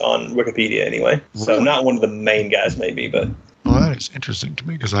cast on Wikipedia anyway. So not one of the main guys maybe, but... Well, that is interesting to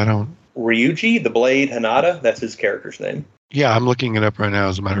me because I don't... Ryuji, the Blade Hanada, that's his character's name. Yeah, I'm looking it up right now,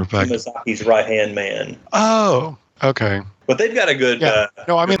 as a matter of fact. Mizaki's right-hand man. Oh, okay. But they've got a good...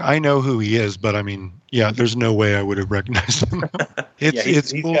 No, I mean, I know who he is, but I mean, yeah, there's no way I would have recognized him.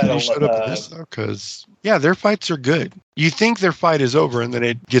 It's cool that he showed up in this, though, because, yeah, their fights are good. You think their fight is over, and then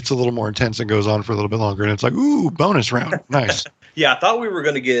it gets a little more intense and goes on for a little bit longer, and it's like, ooh, bonus round. Nice. Yeah, I thought we were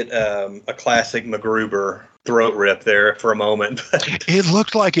going to get a classic MacGruber throat rip there for a moment. It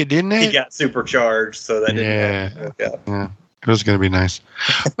looked like it, didn't it? He got supercharged, so that didn't work out. Yeah, it was going to be nice.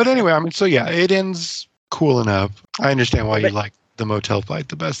 But anyway, I mean, so yeah, it ends cool enough. I understand why you like the motel fight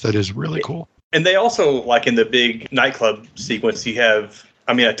the best. That is really cool. And they also, like in the big nightclub sequence, you have,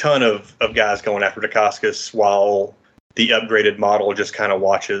 I mean, a ton of guys going after Dacascos while the upgraded model just kind of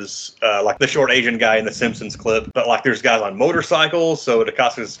watches, like the short Asian guy in the Simpsons clip. But like there's guys on motorcycles, so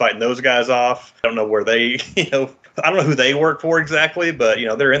Dacascos is fighting those guys off. I don't know where they, I don't know who they work for exactly, but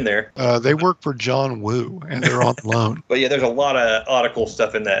they're in there. They work for John Woo, and they're on loan. But yeah, there's a lot of cool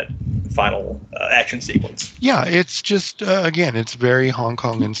stuff in that final action sequence. Yeah, it's just again, it's very Hong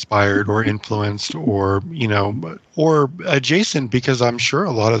Kong inspired or influenced or or adjacent, because I'm sure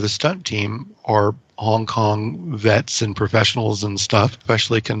a lot of the stunt team are Hong Kong vets and professionals and stuff,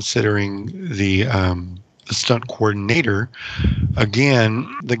 especially considering the stunt coordinator. Again,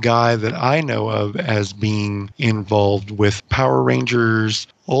 the guy that I know of as being involved with Power Rangers,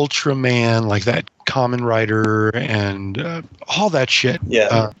 Ultraman, like that Kamen Rider, and all that shit.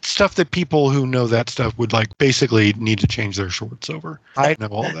 Yeah. Stuff that people who know that stuff would like basically need to change their shorts over. I know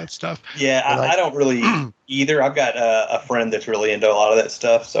all that stuff. Yeah, I don't really either. I've got a friend that's really into a lot of that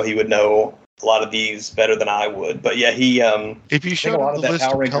stuff, so he would know a lot of these better than I would. But yeah, he if you showed him the list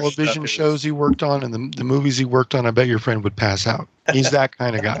of television shows he worked on and the movies he worked on, I bet your friend would pass out. He's that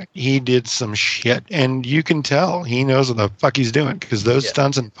kind of guy. He did some shit, and you can tell he knows what the fuck he's doing, because those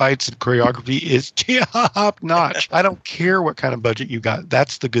stunts and fights and choreography is top notch. I don't care what kind of budget you got.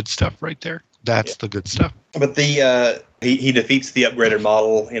 That's the good stuff right there. That's the good stuff. But the he defeats the upgraded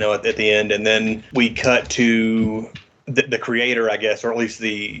model, at the end, and then we cut to the creator, I guess, or at least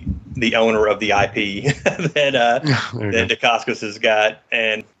the owner of the IP that Dacascos has got,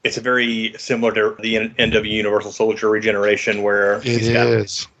 and it's very similar to the end of Universal Soldier Regeneration, where he's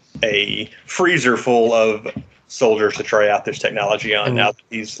got a freezer full of soldiers to try out this technology on now that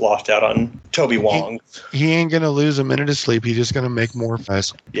he's lost out on Toby Wong. He ain't going to lose a minute of sleep. He's just going to make more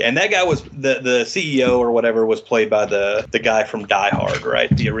fuss. Yeah, and that guy was the CEO or whatever was played by the guy from Die Hard, right?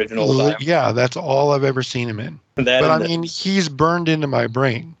 The original Die Hard. Yeah, that's all I've ever seen him in. But I mean, he's burned into my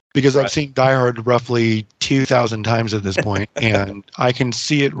brain because I've seen Die Hard roughly 2,000 times at this point, and I can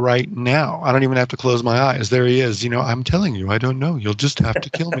see it right now. I don't even have to close my eyes. There he is. I'm telling you, I don't know. You'll just have to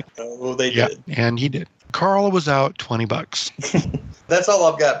kill me. Oh, they did. And he did. Carl was out $20. That's all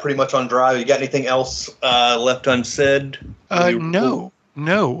I've got pretty much on Drive. You got anything else left unsaid? No,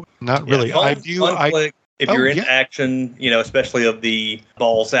 not really. I do. If you're into action, especially of the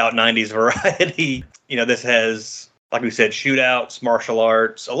balls out 90s variety, this has, like we said, shootouts, martial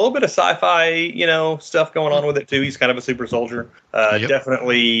arts, a little bit of sci-fi, stuff going on with it too. He's kind of a super soldier.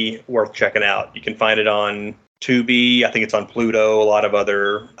 Definitely worth checking out. You can find it on Tubi. I think it's on Pluto. A lot of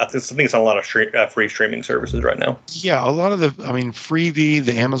other. I think it's on a lot of free streaming services right now. Yeah, a lot of Freevee,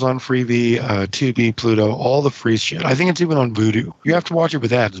 the Amazon Freevee, Tubi, Pluto, all the free shit. I think it's even on Vudu. You have to watch it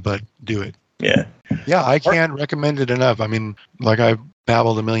with ads, but do it. Yeah. Yeah, I can't recommend it enough. I mean, like I've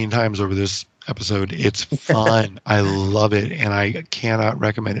babbled a million times over this episode. It's fun. I love it, and I cannot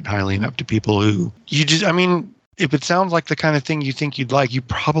recommend it highly enough to people who if it sounds like the kind of thing you think you'd like, you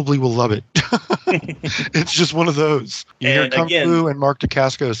probably will love it. It's just one of those. You hear Kung Fu and Mark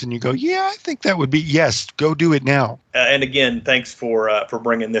Dacascos, and you go, yeah, I think that would be, yes, go do it now. And again, thanks for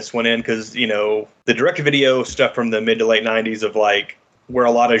bringing this one in, because, the direct-to-video stuff from the mid to late 90s of, like, where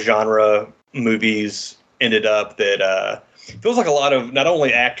a lot of genre movies ended up, that feels like a lot of not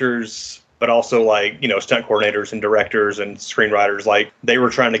only actors, but also, like, stunt coordinators and directors and screenwriters, like, they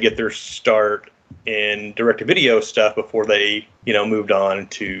were trying to get their start in direct-to-video stuff before they, moved on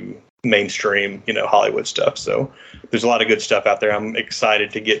to mainstream, Hollywood stuff. So there's a lot of good stuff out there. I'm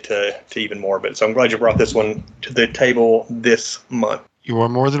excited to get to even more of it. So I'm glad you brought this one to the table this month. You are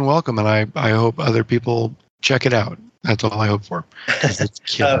more than welcome, and I hope other people check it out. That's all I hope for. It's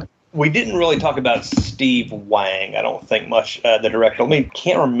killer. We didn't really talk about Steve Wang, I don't think much, the director.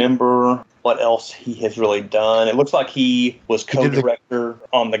 Can't remember what else he has really done. It looks like he was co-director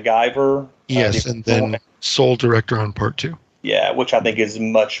on The Guyver. Yes, and then sole director on Part 2. Yeah, which I think is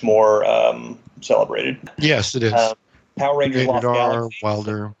much more celebrated. Yes, it is. Power Rangers Lost Galaxy.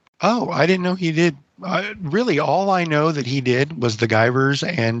 Wilder. Oh, I didn't know he did. Really, all I know that he did was The Guyvers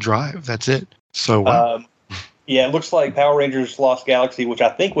and Drive. That's it. So, yeah, it looks like Power Rangers Lost Galaxy, which I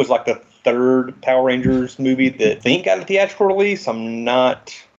think was like the third Power Rangers movie that I think got a theatrical release. I'm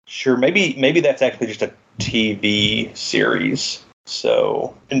not sure. Maybe that's actually just a TV series.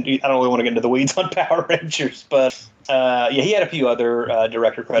 So, and I don't really want to get into the weeds on Power Rangers, but he had a few other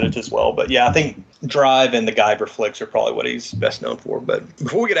director credits as well. But yeah, I think Drive and the Guyver flicks are probably what he's best known for. But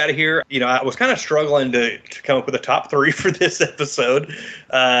before we get out of here, I was kind of struggling to come up with a top 3 for this episode,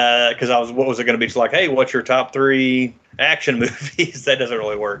 because what was it going to be? Just like, hey, what's your top 3 action movies? That doesn't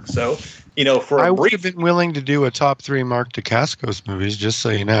really work. So, I would have been willing to do a top 3 Mark Dacascos movies, just so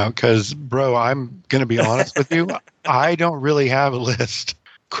you know, because, bro, I'm going to be honest with you. I don't really have a list.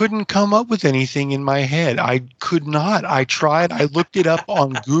 Couldn't come up with anything in my head. I could not. I tried. I looked it up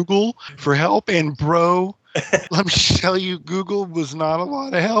on Google for help, and bro, let me tell you, Google was not a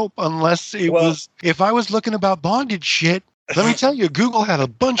lot of help unless it was, if I was looking about bondage shit, let me tell you, Google had a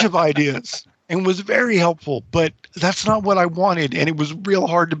bunch of ideas and was very helpful, but that's not what I wanted. And it was real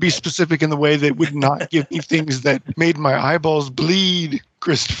hard to be specific in the way that would not give me things that made my eyeballs bleed,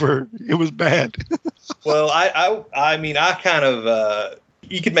 Christopher. It was bad. Well, I kind of,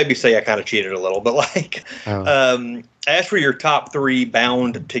 you could maybe say I kind of cheated a little, but like, as for your top 3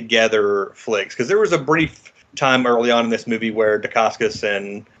 bound together flicks, because there was a brief time early on in this movie where Dacascos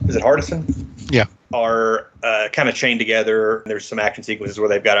and, is it Hardison? Yeah. Are kind of chained together. There's some action sequences where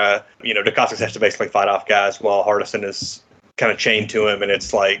they've got to, Dacascos has to basically fight off guys while Hardison is kind of chained to him, and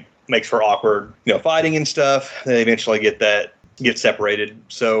it's like makes for awkward, fighting and stuff. They eventually get separated.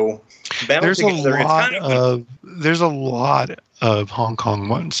 So there's a lot of Hong Kong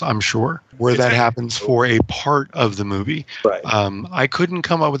ones, I'm sure, where that happens for a part of the movie. Right. I couldn't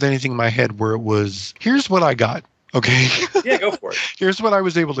come up with anything in my head where it was, here's what I got. Okay. Yeah, go for it. Here's what I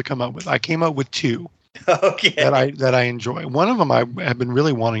was able to come up with. I came up with 2. Okay. That I enjoy. One of them I have been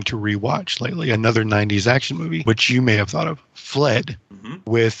really wanting to rewatch lately. Another 90s action movie, which you may have thought of, Fled,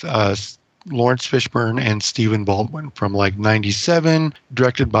 with Lawrence Fishburne and Stephen Baldwin from like 97,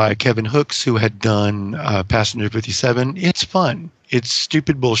 directed by Kevin Hooks, who had done Passenger 57. It's fun. It's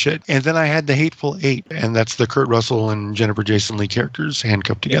stupid bullshit. And then I had The Hateful Eight, and that's the Kurt Russell and Jennifer Jason Leigh characters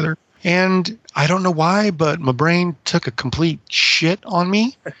handcuffed together. And I don't know why, but my brain took a complete shit on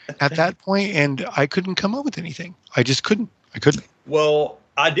me at that point, and I couldn't come up with anything. I just couldn't. Well,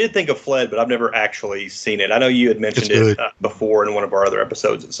 I did think of Fled, but I've never actually seen it. I know you had mentioned it before in one of our other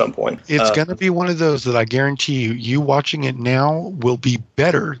episodes at some point. It's going to be one of those that I guarantee you watching it now will be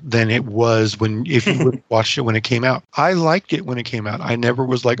better than it was if you would watched it when it came out. I liked it when it came out. I never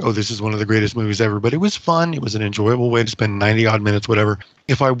was like, oh, this is one of the greatest movies ever, but it was fun. It was an enjoyable way to spend 90 odd minutes, whatever.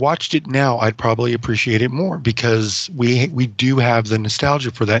 If I watched it now, I'd probably appreciate it more because we do have the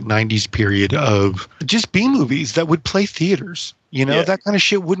nostalgia for that 90s period of just B movies that would play theaters. That kind of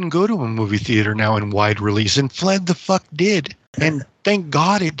shit wouldn't go to a movie theater now in wide release, and Fled the fuck did. And thank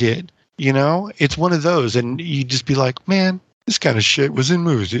God it did. It's one of those, and you just be like, man, this kind of shit was in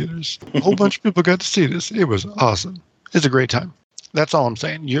movie theaters. A whole bunch of people got to see this. It was awesome. It's a great time. That's all I'm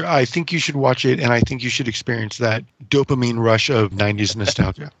saying. I think you should watch it, and I think you should experience that dopamine rush of 90s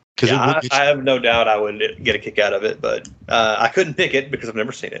nostalgia. Yeah, I have no doubt I would get a kick out of it, but I couldn't pick it because I've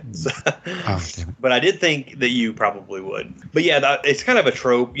never seen it. So. Oh, damn it. But I did think that you probably would. But yeah, it's kind of a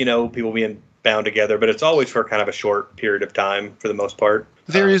trope, people being bound together, but it's always for kind of a short period of time for the most part.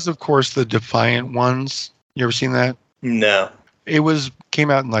 There is, of course, the Defiant ones. You ever seen that? No. It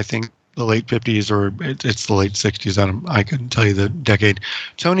came out in, I think, the late 50s or it's the late 60s. I couldn't tell you the decade.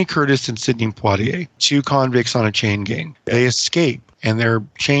 Tony Curtis and Sidney Poitier, 2 convicts on a chain gang. Yeah. They escape. And they're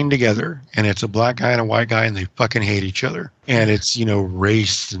chained together, and it's a black guy and a white guy, and they fucking hate each other. And it's,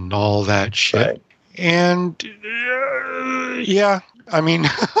 race and all that shit. Right. And, yeah, I mean,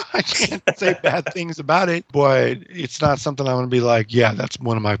 I can't say bad things about it, but it's not something I'm going to be like, yeah, that's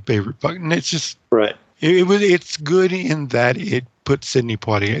one of my favorite fucking. It's just, right. It's good in that it put Sidney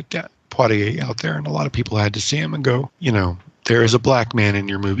Poitier out there, and a lot of people had to see him and go, there is a black man in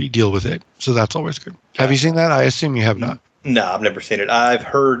your movie, deal with it. So that's always good. Yeah. Have you seen that? I assume you have not. No, I've never seen it. I've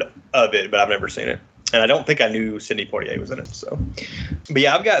heard of it, but I've never seen it. And I don't think I knew Sidney Poitier was in it. So, but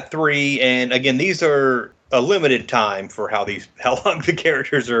yeah, I've got 3. And again, these are a limited time for how long the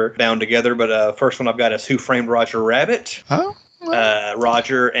characters are bound together. But first one I've got is Who Framed Roger Rabbit? Oh.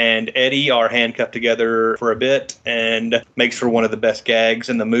 Roger and Eddie are handcuffed together for a bit, and makes for one of the best gags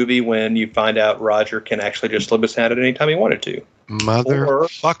in the movie when you find out Roger can actually just slip his hand at any time he wanted to.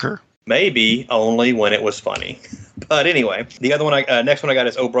 Motherfucker. Maybe only when it was funny. But anyway, the other one, next one I got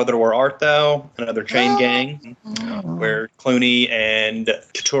is Oh Brother, Where Art Thou? Another chain gang where Clooney and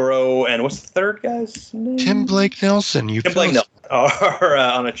Turturro and what's the third guy's name? Tim Blake Nelson. Tim Blake Nelson are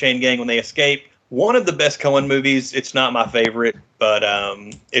on a chain gang when they escape. One of the best Coen movies. It's not my favorite, but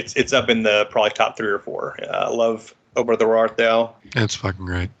it's up in the probably top 3 or 4. I love Oh Brother, Where Art Thou? That's fucking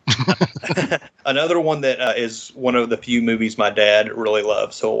great. Another one that is one of the few movies my dad really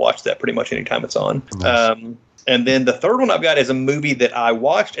loves, so we'll watch that pretty much anytime it's on. Nice. And then the third one I've got is a movie that I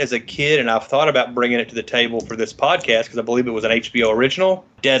watched as a kid, and I've thought about bringing it to the table for this podcast because I believe it was an HBO original,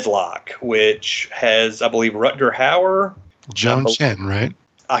 Deadlock, which has, I believe, Rutger Hauer. Joan Chen, right?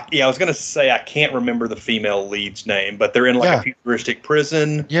 I was going to say I can't remember the female lead's name, but they're in like a futuristic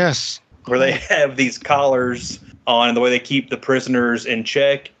prison. Yes. Where they have these collars on, and the way they keep the prisoners in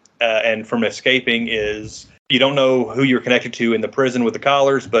check and from escaping is you don't know who you're connected to in the prison with the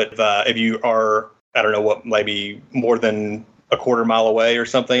collars, but if you are, I don't know what, maybe more than a quarter mile away or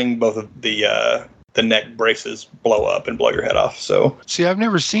something, both of the neck braces blow up and blow your head off. So see, I've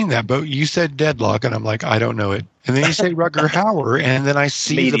never seen that, but you said Deadlock, and I'm like, I don't know it. And then you say Rutger Hauer, and then I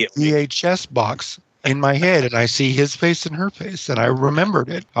see the VHS box in my head, and I see his face and her face, and I remembered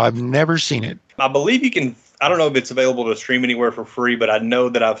it. I've never seen it. I believe you can. I don't know if it's available to stream anywhere for free, but I know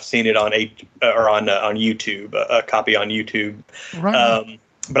that I've seen it on on YouTube, a copy on YouTube. Right.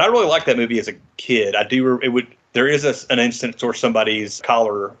 But I really liked that movie as a kid. I do. There is an instance where somebody's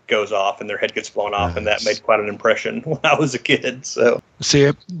collar goes off and their head gets blown off, and that made quite an impression when I was a kid. So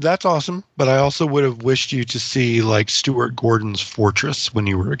see, that's awesome. But I also would have wished you to see like Stuart Gordon's Fortress when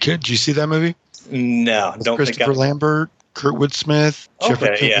you were a kid. Did you see that movie? No, don't Christopher Lambert, Kurtwood Smith,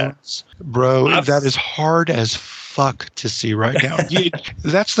 Jeffrey Jones. Bro, that is hard as fuck to see right now.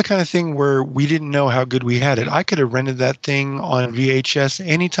 That's the kind of thing where we didn't know how good we had it. I could have rented that thing on VHS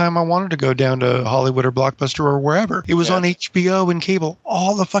anytime I wanted to go down to Hollywood or Blockbuster or wherever. It was on HBO and cable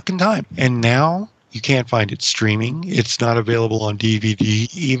all the fucking time. And now you can't find it streaming. It's not available on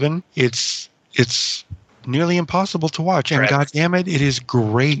DVD even. It's nearly impossible to watch. And God damn it, it is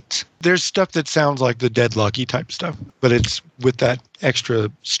great. There's stuff that sounds like the Dead Lucky type stuff, but it's with that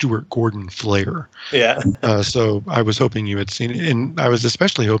extra Stuart Gordon flair. Yeah. So I was hoping you had seen it, and I was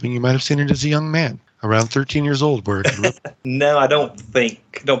especially hoping you might have seen it as a young man, around 13 years old. Where no, I don't think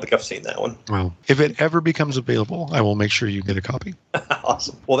I've seen that one. Well, if it ever becomes available, I will make sure you get a copy.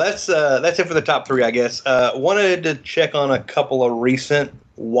 Awesome. Well, that's it for the top 3, I guess. Wanted to check on a couple of recent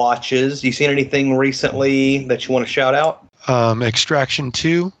watches. You seen anything recently that you want to shout out? Extraction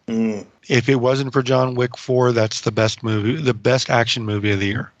 2. If it wasn't for John Wick 4, that's the best action movie of the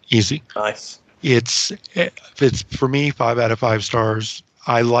year. Easy. Nice. It's for me 5 out of 5 stars.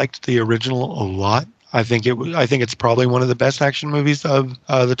 I liked the original a lot. I think it's probably one of the best action movies of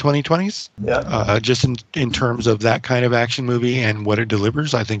the 2020s. Yeah. Just in terms of that kind of action movie and what it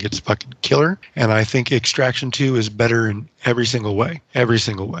delivers, I think it's fucking killer. And I think Extraction 2 is better in every single way. Every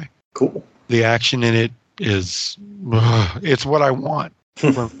single way. Cool. The action in it is, it's what I want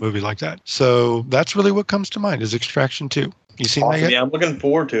from a movie like that. So that's really what comes to mind is Extraction 2. You seen that yet? Yeah, I'm looking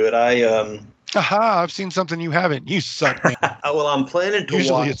forward to it. Aha, I've seen something you haven't. You suck, man. Well, I'm planning to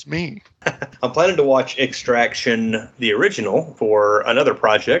Usually it's me. I'm planning to watch Extraction, the original, for another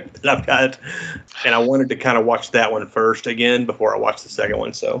project that I've got. And I wanted to kind of watch that one first again before I watch the second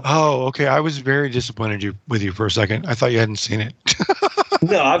one. So. Oh, okay. I was very disappointed with you for a second. I thought you hadn't seen it.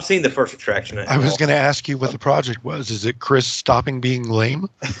 No, I've seen the first Extraction. I was going to ask you what the project was. Is it Chris stopping being lame?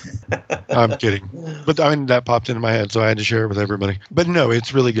 I'm kidding. But I mean, that popped into my head, so I had to share it with everybody. But no,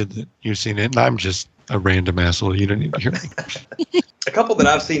 it's really good that you've seen it. And I'm just a random asshole. You don't need to hear me. A couple that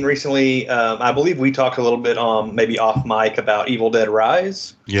I've seen recently, I believe we talked a little bit on maybe off mic about Evil Dead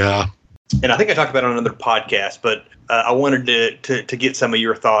Rise. Yeah. And I think I talked about it on another podcast, but I wanted to get some of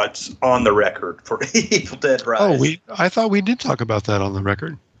your thoughts on the record for Evil Dead Rise. Oh, I thought we did talk about that on the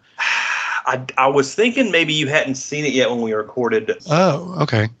record. I was thinking maybe you hadn't seen it yet when we recorded. Oh,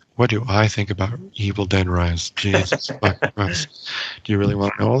 okay. What do I think about Evil Dead Rise? Jesus Christ. Do you really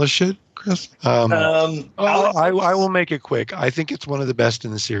want to know all this shit, Chris? I will make it quick. I think it's one of the best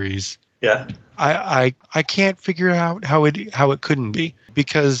in the series. Yeah. I can't figure out how it couldn't be,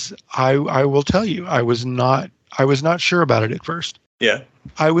 because I will tell you, I was not sure about it at first. Yeah.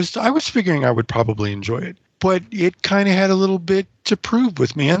 I was figuring I would probably enjoy it, but it kind of had a little bit to prove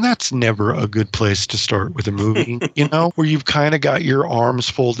with me, and that's never a good place to start with a movie, where you've kind of got your arms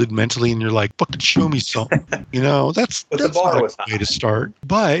folded mentally and you're like, fucking show me something. That's not a good way to start.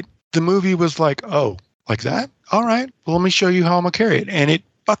 But the movie was like, oh, like that? All right, well, let me show you how I'm gonna carry it. And it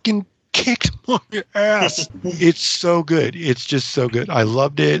fucking kicked my ass. It's so good. It's just so good. I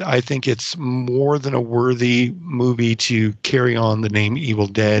loved it. I think it's more than a worthy movie to carry on the name Evil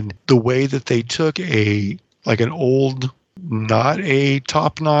Dead. The way that they took an old, not a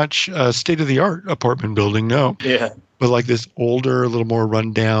top-notch, state-of-the-art apartment building, no. Yeah. But like this older, a little more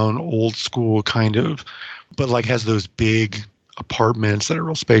rundown, old school kind of, but like has those big apartments that are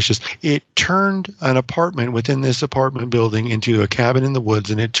real spacious. It turned an apartment within this apartment building into a cabin in the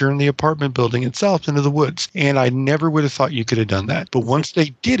woods, and it turned the apartment building itself into the woods. And I never would have thought you could have done that. But once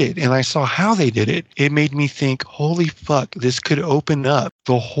they did it and I saw how they did it, it made me think, holy fuck, this could open up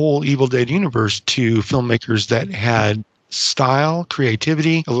the whole Evil Dead universe to filmmakers that had style,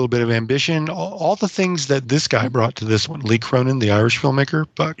 creativity, a little bit of ambition, all the things that this guy brought to this one. Lee Cronin, the Irish filmmaker,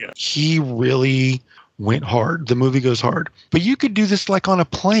 but he really went hard. The movie goes hard. But you could do this like on a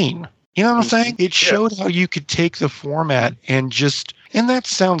plane. You know what I'm saying? It showed how you could take the format and that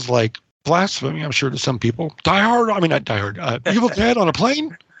sounds like blasphemy, I'm sure, to some people. Evil Dead on a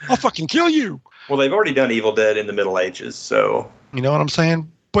plane? I'll fucking kill you. Well, they've already done Evil Dead in the Middle Ages, so. You know what I'm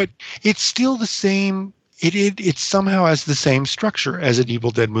saying? But it's still the same. It somehow has the same structure as an Evil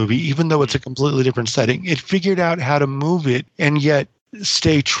Dead movie, even though it's a completely different setting. It figured out how to move it and yet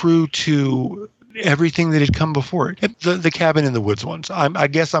stay true to everything that had come before it. The Cabin in the Woods ones. I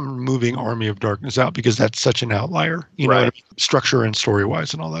guess I'm moving Army of Darkness out because that's such an outlier, you know, what I mean? Structure and story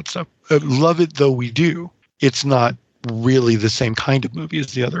wise and all that stuff. Love it though we do. It's not really the same kind of movie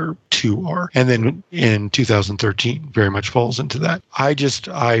as the other two are. And then in 2013, very much falls into that. I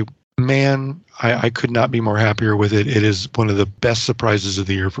could not be more happier with it. It is one of the best surprises of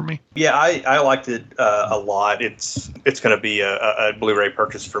the year for me. Yeah, I liked it a lot. It's going to be a Blu-ray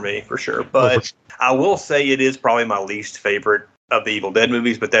purchase for me for sure. But I will say it is probably my least favorite of the Evil Dead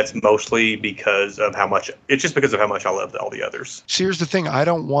movies, but that's mostly because of how much I love all the others. See, here's the thing. I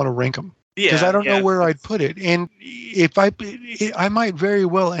don't want to rank them. Because Yeah, I don't know where I'd put it. And if I might very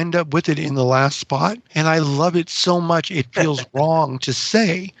well end up with it in the last spot. And I love it so much, it feels wrong to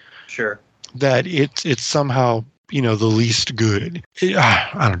say that it's somehow, you know, the least good.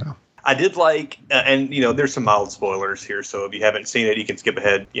 I don't know. I did like, and, you know, there's some mild spoilers here. So if you haven't seen it, you can skip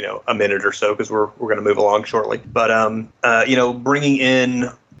ahead, you know, a minute or so because we're going to move along shortly. But, you know, bringing in,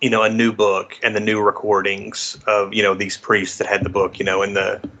 you know, a new book and the new recordings of, you know, these priests that had the book, you know,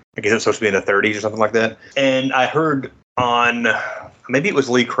 I guess it's supposed to be in the 30s or something like that. And I heard on, maybe it was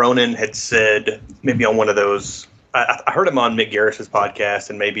Lee Cronin had said, maybe on one of those, I heard him on Mick Garris's podcast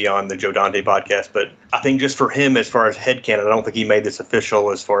and maybe on the Joe Dante podcast, but I think just for him, as far as headcanon, I don't think he made this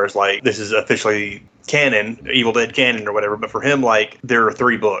official as far as like, this is officially canon, Evil Dead canon or whatever. But for him, like, there are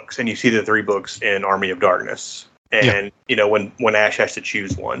 3 books and you see the 3 books in Army of Darkness. And, you know, when Ash has to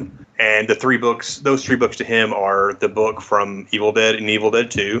choose one. And those 3 books to him are the book from Evil Dead and Evil Dead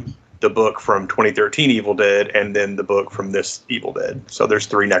 2, the book from 2013 Evil Dead, and then the book from this Evil Dead. So there's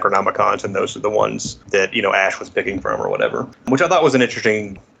 3 Necronomicons, and those are the ones that, you know, Ash was picking from or whatever, which I thought was an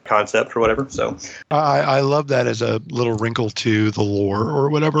interesting concept or whatever. So I love that as a little wrinkle to the lore or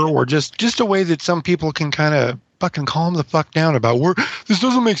whatever, or just a way that some people can kind of fucking calm the fuck down about this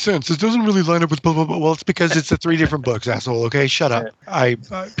doesn't make sense. This doesn't really line up with blah, blah, blah. Well, it's because it's the 3 different books, asshole. Okay, shut up.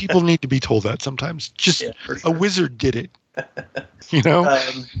 People need to be told that sometimes. Just a wizard did it. You know,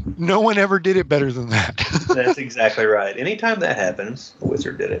 no one ever did it better than that. That's exactly right. Anytime that happens, a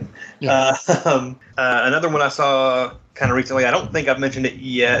wizard did it. Yeah. Another one I saw kind of recently, I don't think I've mentioned it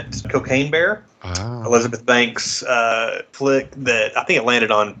yet, Cocaine Bear. Elizabeth Banks flick that I think it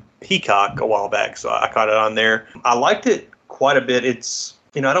landed on Peacock a while back, so I caught it on there. I liked it quite a bit. It's,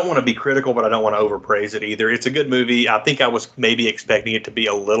 you know, I don't want to be critical, but I don't want to overpraise it either. It's a good movie. I think I was maybe expecting it to be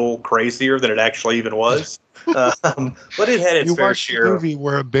a little crazier than it actually even was. But it had its fair share. You watched a movie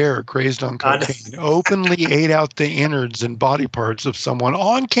where a bear crazed on cocaine openly ate out the innards and body parts of someone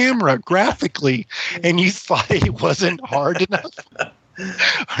on camera graphically, and you thought it wasn't hard enough.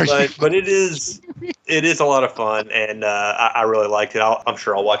 But it is a lot of fun, and I really liked it. I'm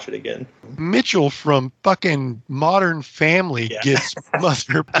sure I'll watch it again. Mitchell from fucking Modern Family gets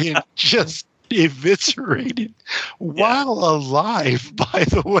Mother being just eviscerated while alive, by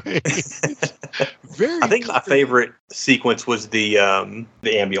the way. I think my favorite sequence was the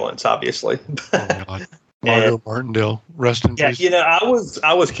ambulance, obviously. Oh God. Margot Martindale, rest in peace. You know,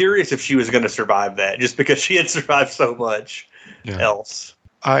 I was curious if she was going to survive that, just because she had survived so much else.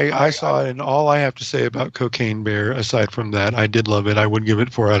 I saw it, and all I have to say about Cocaine Bear, aside from that, I did love it. I would give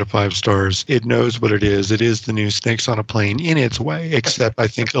it 4 out of 5 stars. It knows what it is. It is the new Snakes on a Plane in its way, except I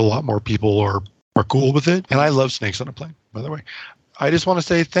think a lot more people are cool with it. And I love Snakes on a Plane, by the way. I just want to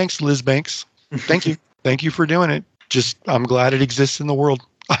say thanks, Liz Banks. Thank you. Thank you for doing it. I'm glad it exists in the world.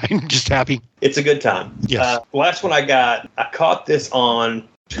 I'm just happy. It's a good time. Yes. Last one I caught this on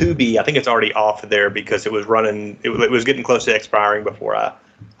Tubi. I think it's already off there because it was running. It was getting close to expiring before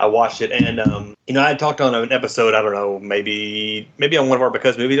I watched it. And, you know, I had talked on an episode, I don't know, maybe on one of our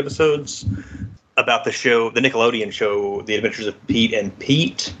Because Movies episodes about the show, the Nickelodeon show, The Adventures of Pete and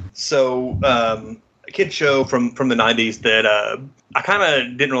Pete. So, a kid show from the 90s that I kind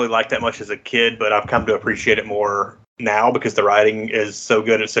of didn't really like that much as a kid, but I've come to appreciate it more now because the writing is so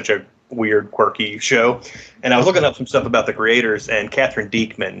good. It's such a weird, quirky show. And I was looking up some stuff about the creators, and Catherine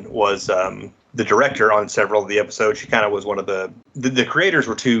Diekman was the director on several of the episodes. She kind of was one of the creators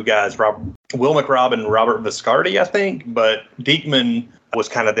were 2 guys, Will McRobb and Robert Viscardi, I think. But Diekman was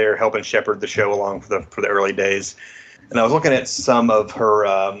kind of there helping shepherd the show along for the early days. And I was looking at some of her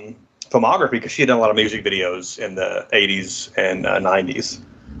filmography because she had done a lot of music videos in the 80s and 90s.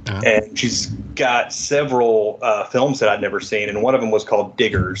 And she's got several films that I'd never seen, and one of them was called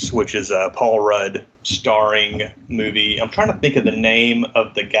Diggers, which is a Paul Rudd starring movie. I'm trying to think of the name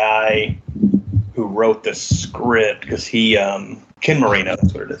of the guy who wrote the script, because he Ken Marino,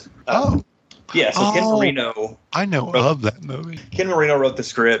 that's what it is. Ken Marino. I know of that movie. Ken Marino wrote the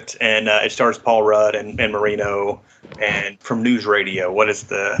script, and it stars Paul Rudd and Marino. And from News Radio, what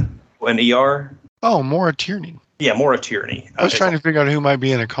is an ER? Oh, Maura Tierney. Yeah, Maura Tierney. I was trying to figure out who might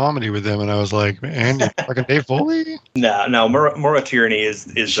be in a comedy with them, and I was like, Andy, fucking Dave Foley? No, Maura Tierney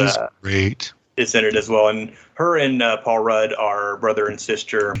is She's great. Is in it as well, and her and Paul Rudd are brother and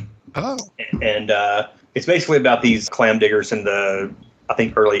sister. Oh. And it's basically about these clam diggers in the, I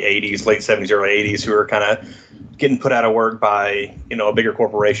think, early 80s, late 70s, early 80s, who are kind of getting put out of work by, a bigger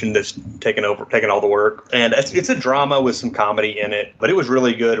corporation that's taking all the work. And it's a drama with some comedy in it, but it was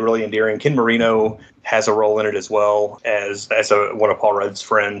really good, really endearing. Ken Marino has a role in it as well as one of Paul Rudd's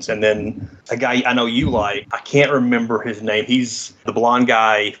friends. And then a guy I know you like, I can't remember his name. He's the blonde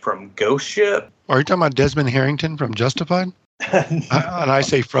guy from Ghost Ship. Are you talking about Desmond Harrington from Justified? I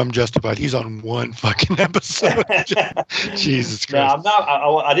say from Justified. He's on one fucking episode. Jesus Christ. No, I'm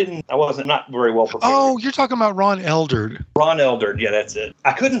not. I wasn't not very well prepared. Oh, you're talking about Ron Eldard. Ron Eldard. Yeah, that's it.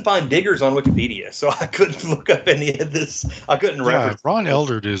 I couldn't find diggers on Wikipedia, so I couldn't look up any of this. I couldn't reference. Ron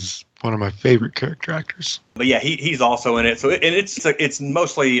Eldard is one of my favorite character actors. But yeah, he's also in it. So it's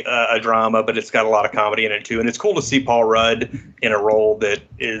mostly a drama, but it's got a lot of comedy in it too. And it's cool to see Paul Rudd in a role that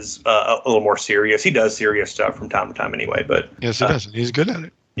is a little more serious. He does serious stuff from time to time anyway. But yes, he does. He's good at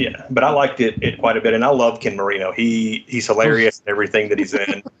it. Yeah, but I liked it quite a bit, and I love Ken Marino. He's hilarious in everything that he's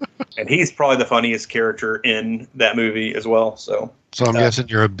in, and he's probably the funniest character in that movie as well. So I'm guessing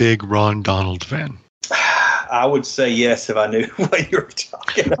you're a big Ron Donald fan. I would say yes if I knew what you were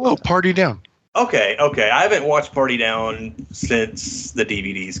talking about. Oh, Party Down. Okay. I haven't watched Party Down since the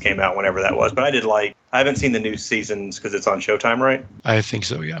DVDs came out, whenever that was. But I haven't seen the new seasons because it's on Showtime, right? I think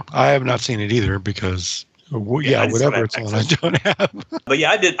so, yeah. I have not seen it either because, whatever it's on, I don't have. But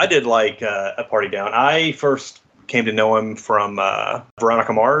yeah, I did like a Party Down. I first came to know him from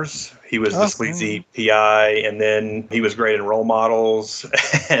Veronica Mars. He was the sleazy PI, and then he was great in Role Models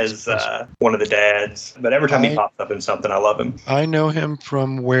as one of the dads. But every time he pops up in something, I love him. I know him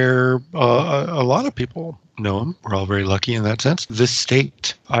from where a lot of people know him. We're all very lucky in that sense. The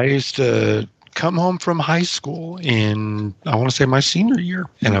State. I used to come home from high school in, I want to say, my senior year,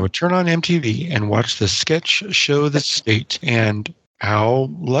 and I would turn on MTV and watch the sketch show The State. And how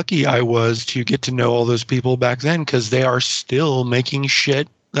lucky I was to get to know all those people back then, because they are still making shit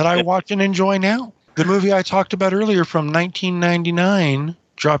that I watch and enjoy now. The movie I talked about earlier from 1999,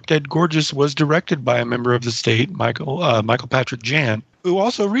 Drop Dead Gorgeous, was directed by a member of The State, Michael Patrick Jan, who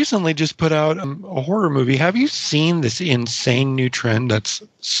also recently just put out a horror movie. Have you seen this insane new trend that's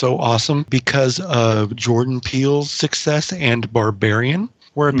so awesome because of Jordan Peele's success and Barbarian?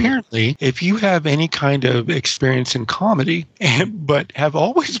 Where apparently, if you have any kind of experience in comedy, but have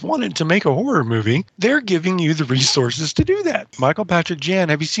always wanted to make a horror movie, they're giving you the resources to do that. Michael Patrick Jan,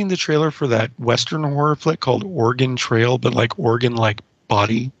 have you seen the trailer for that Western horror flick called Organ Trail, but like organ like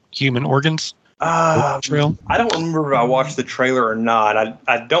body, human organs? Trail? I don't remember if I watched the trailer or not.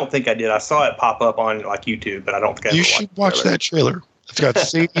 I don't think I did. I saw it pop up on like YouTube, but I don't think I should watch that trailer.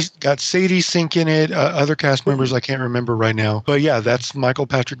 It's got Sadie Sink in it, other cast members I can't remember right now. But yeah, that's Michael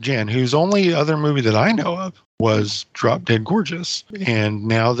Patrick Jan, whose only other movie that I know of was Drop Dead Gorgeous. And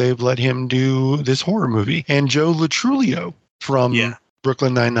now they've let him do this horror movie. And Joe Latrulio from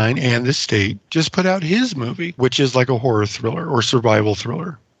Brooklyn Nine-Nine and The State just put out his movie, which is like a horror thriller or survival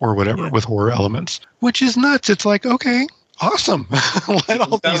thriller or whatever with horror elements, which is nuts. It's like, okay, awesome. Let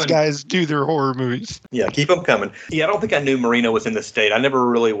all these guys do their horror movies. Yeah, keep them coming. Yeah, I don't think I knew Marino was in The State. I never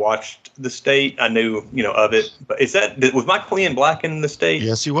really watched The State. I knew, of it. But was Michael Ian Black in The State?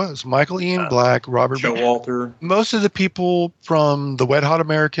 Yes, he was. Michael Ian Black, Robert Showalter. Most of the people from The Wet Hot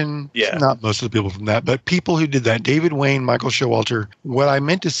American, not most of the people from that, but people who did that, David Wayne, Michael Showalter. What I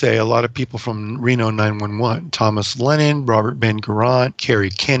meant to say, a lot of people from Reno 911, Thomas Lennon, Robert Ben Garant,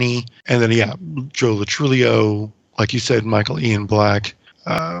 Carrie Kenny, and then, Joe Latrulio, like you said, Michael Ian Black.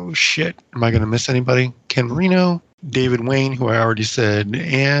 Oh, shit. Am I going to miss anybody? Ken Marino, David Wayne, who I already said.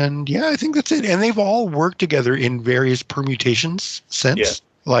 And I think that's it. And they've all worked together in various permutations since.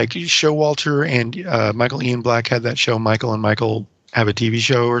 Yeah. Like Showalter and Michael Ian Black had that show, Michael and Michael Have a TV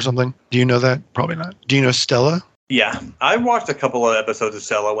Show or something. Do you know that? Probably not. Do you know Stella? Yeah. I watched a couple of episodes of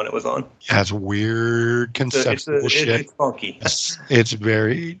Stella when it was on. Yeah, it's weird conceptual shit. It's funky. It's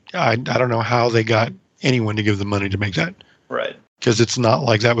very, I don't know how they got anyone to give the money to make that. Right. Because it's not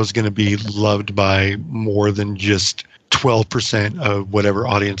like that was going to be loved by more than just 12% of whatever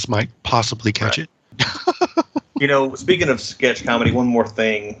audience might possibly catch it. Speaking of sketch comedy, one more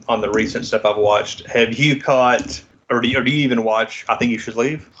thing on the recent stuff I've watched. Have you caught, or do you even watch I Think You Should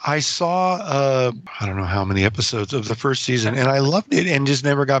Leave? I saw, I don't know how many episodes of the first season, and I loved it and just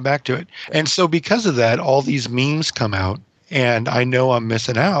never got back to it. And so because of that, all these memes come out, and I know I'm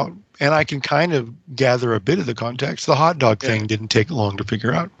missing out. And I can kind of gather a bit of the context. The hot dog thing didn't take long to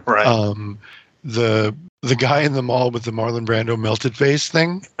figure out. Right. the guy in the mall with the Marlon Brando melted face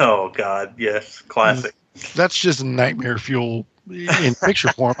thing. Oh God, yes, classic. That's just nightmare fuel in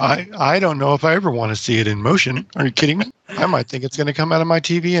picture form. I don't know if I ever want to see it in motion. Are you kidding me? I might think it's going to come out of my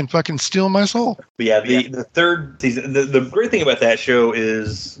TV and fucking steal my soul. But yeah, the third season, the great thing about that show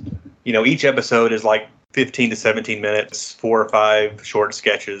is, each episode is like 15 to 17 minutes, 4 or 5 short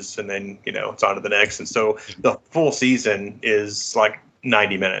sketches, and then, it's on to the next. And so the full season is like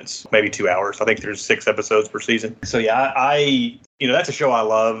 90 minutes, maybe 2 hours. I think there's 6 episodes per season. So yeah, I that's a show I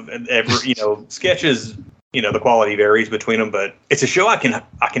love. And sketches, the quality varies between them, but it's a show I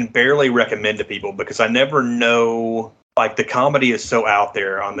can barely recommend to people because I never know, like, the comedy is so out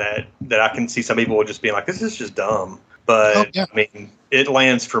there on that I can see some people just being like, this is just dumb. But I mean, it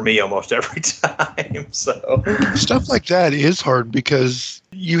lands for me almost every time. So stuff like that is hard because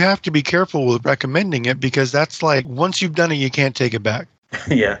you have to be careful with recommending it, because that's like, once you've done it, you can't take it back.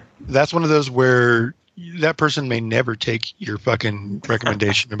 Yeah. That's one of those where that person may never take your fucking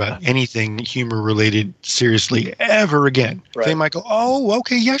recommendation about anything humor related seriously ever again. Right. They might go, oh,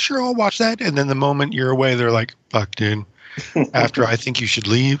 okay, yeah, sure, I'll watch that. And then the moment you're away, they're like, fuck, dude. After I think you should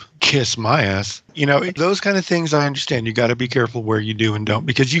leave, kiss my ass. Those kind of things I understand. You got to be careful where you do and don't,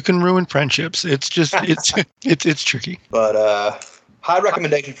 because you can ruin friendships. It's just, it's tricky. But high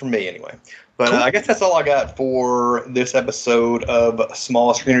recommendation from me anyway. But cool. I guess that's all I got for this episode of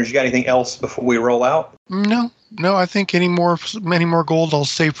Small Screeners. You got anything else before we roll out? No. I think many more gold I'll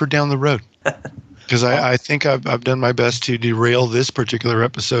save for down the road. Because I think I've done my best to derail this particular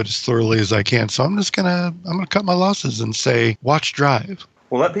episode as thoroughly as I can. So I'm gonna cut my losses and say, watch Drive.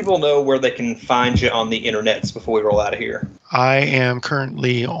 Well, let people know where they can find you on the internets before we roll out of here. I am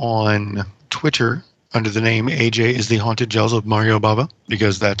currently on Twitter under the name AJ is the Haunted Gels of Mario Baba,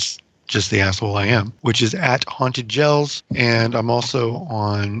 because that's just the asshole I am, which is at Haunted Gels. And I'm also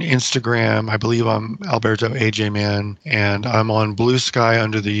on Instagram. I believe I'm Alberto AJ Man, and I'm on Blue Sky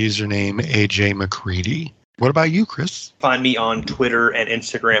under the username AJ McCready. What about you, Chris? Find me on Twitter and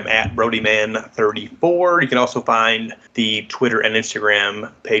Instagram at BrodyMan34. You can also find the Twitter and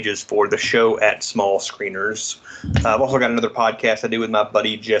Instagram pages for the show at Small Screeners. I've also got another podcast I do with my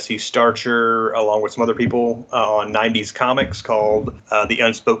buddy Jesse Starcher, along with some other people, on 90s comics called the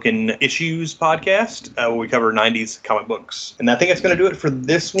Unspoken Issues podcast, where we cover 90s comic books. And I think that's going to do it for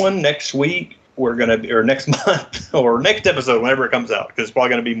this one. Next week, or next month, or next episode, whenever it comes out, because it's probably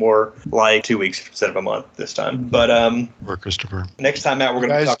going to be more like 2 weeks instead of a month this time. But or Christopher. Next time out, we're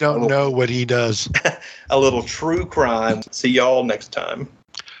going to talk don't know what he does. A little true crime. See y'all next time.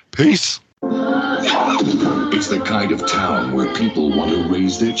 Peace. It's the kind of town where people want to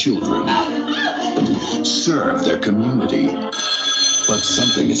raise their children, serve their community. But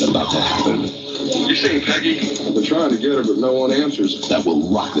something is about to happen. You see, Peggy? We're trying to get her, but no one answers. That will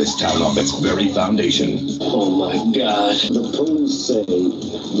rock this town off its very foundation. Oh, my God. The police say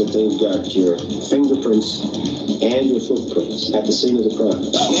that they've got your fingerprints and your footprints at the scene of the crime.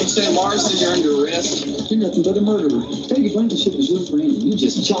 Next day, Morrison, you're under arrest. You're nothing but a murderer. Peggy Blankenship was your friend. You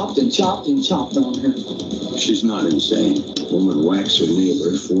just chopped and chopped and chopped on her. She's not insane. Woman whacks her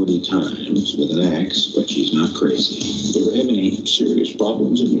neighbor 40 times with an axe, but she's not crazy. You ever have any serious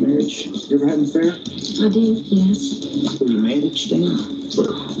problems in your marriage? You ever had an affair? I did, yes. Well, you managed them for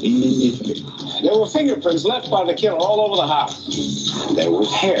ineffective. There were fingerprints left by the killer all over the house. There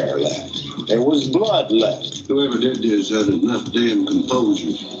was hair left. There was blood left. Whoever did this had enough damn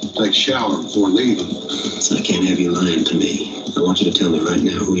composure to take a shower before leaving. So I can't have you lying to me. I want you to tell me right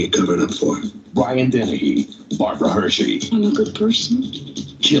now who you're covering up for. Brian Dennehy, Barbara Hershey. I'm a good person.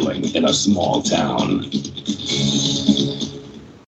 Killing in a small town.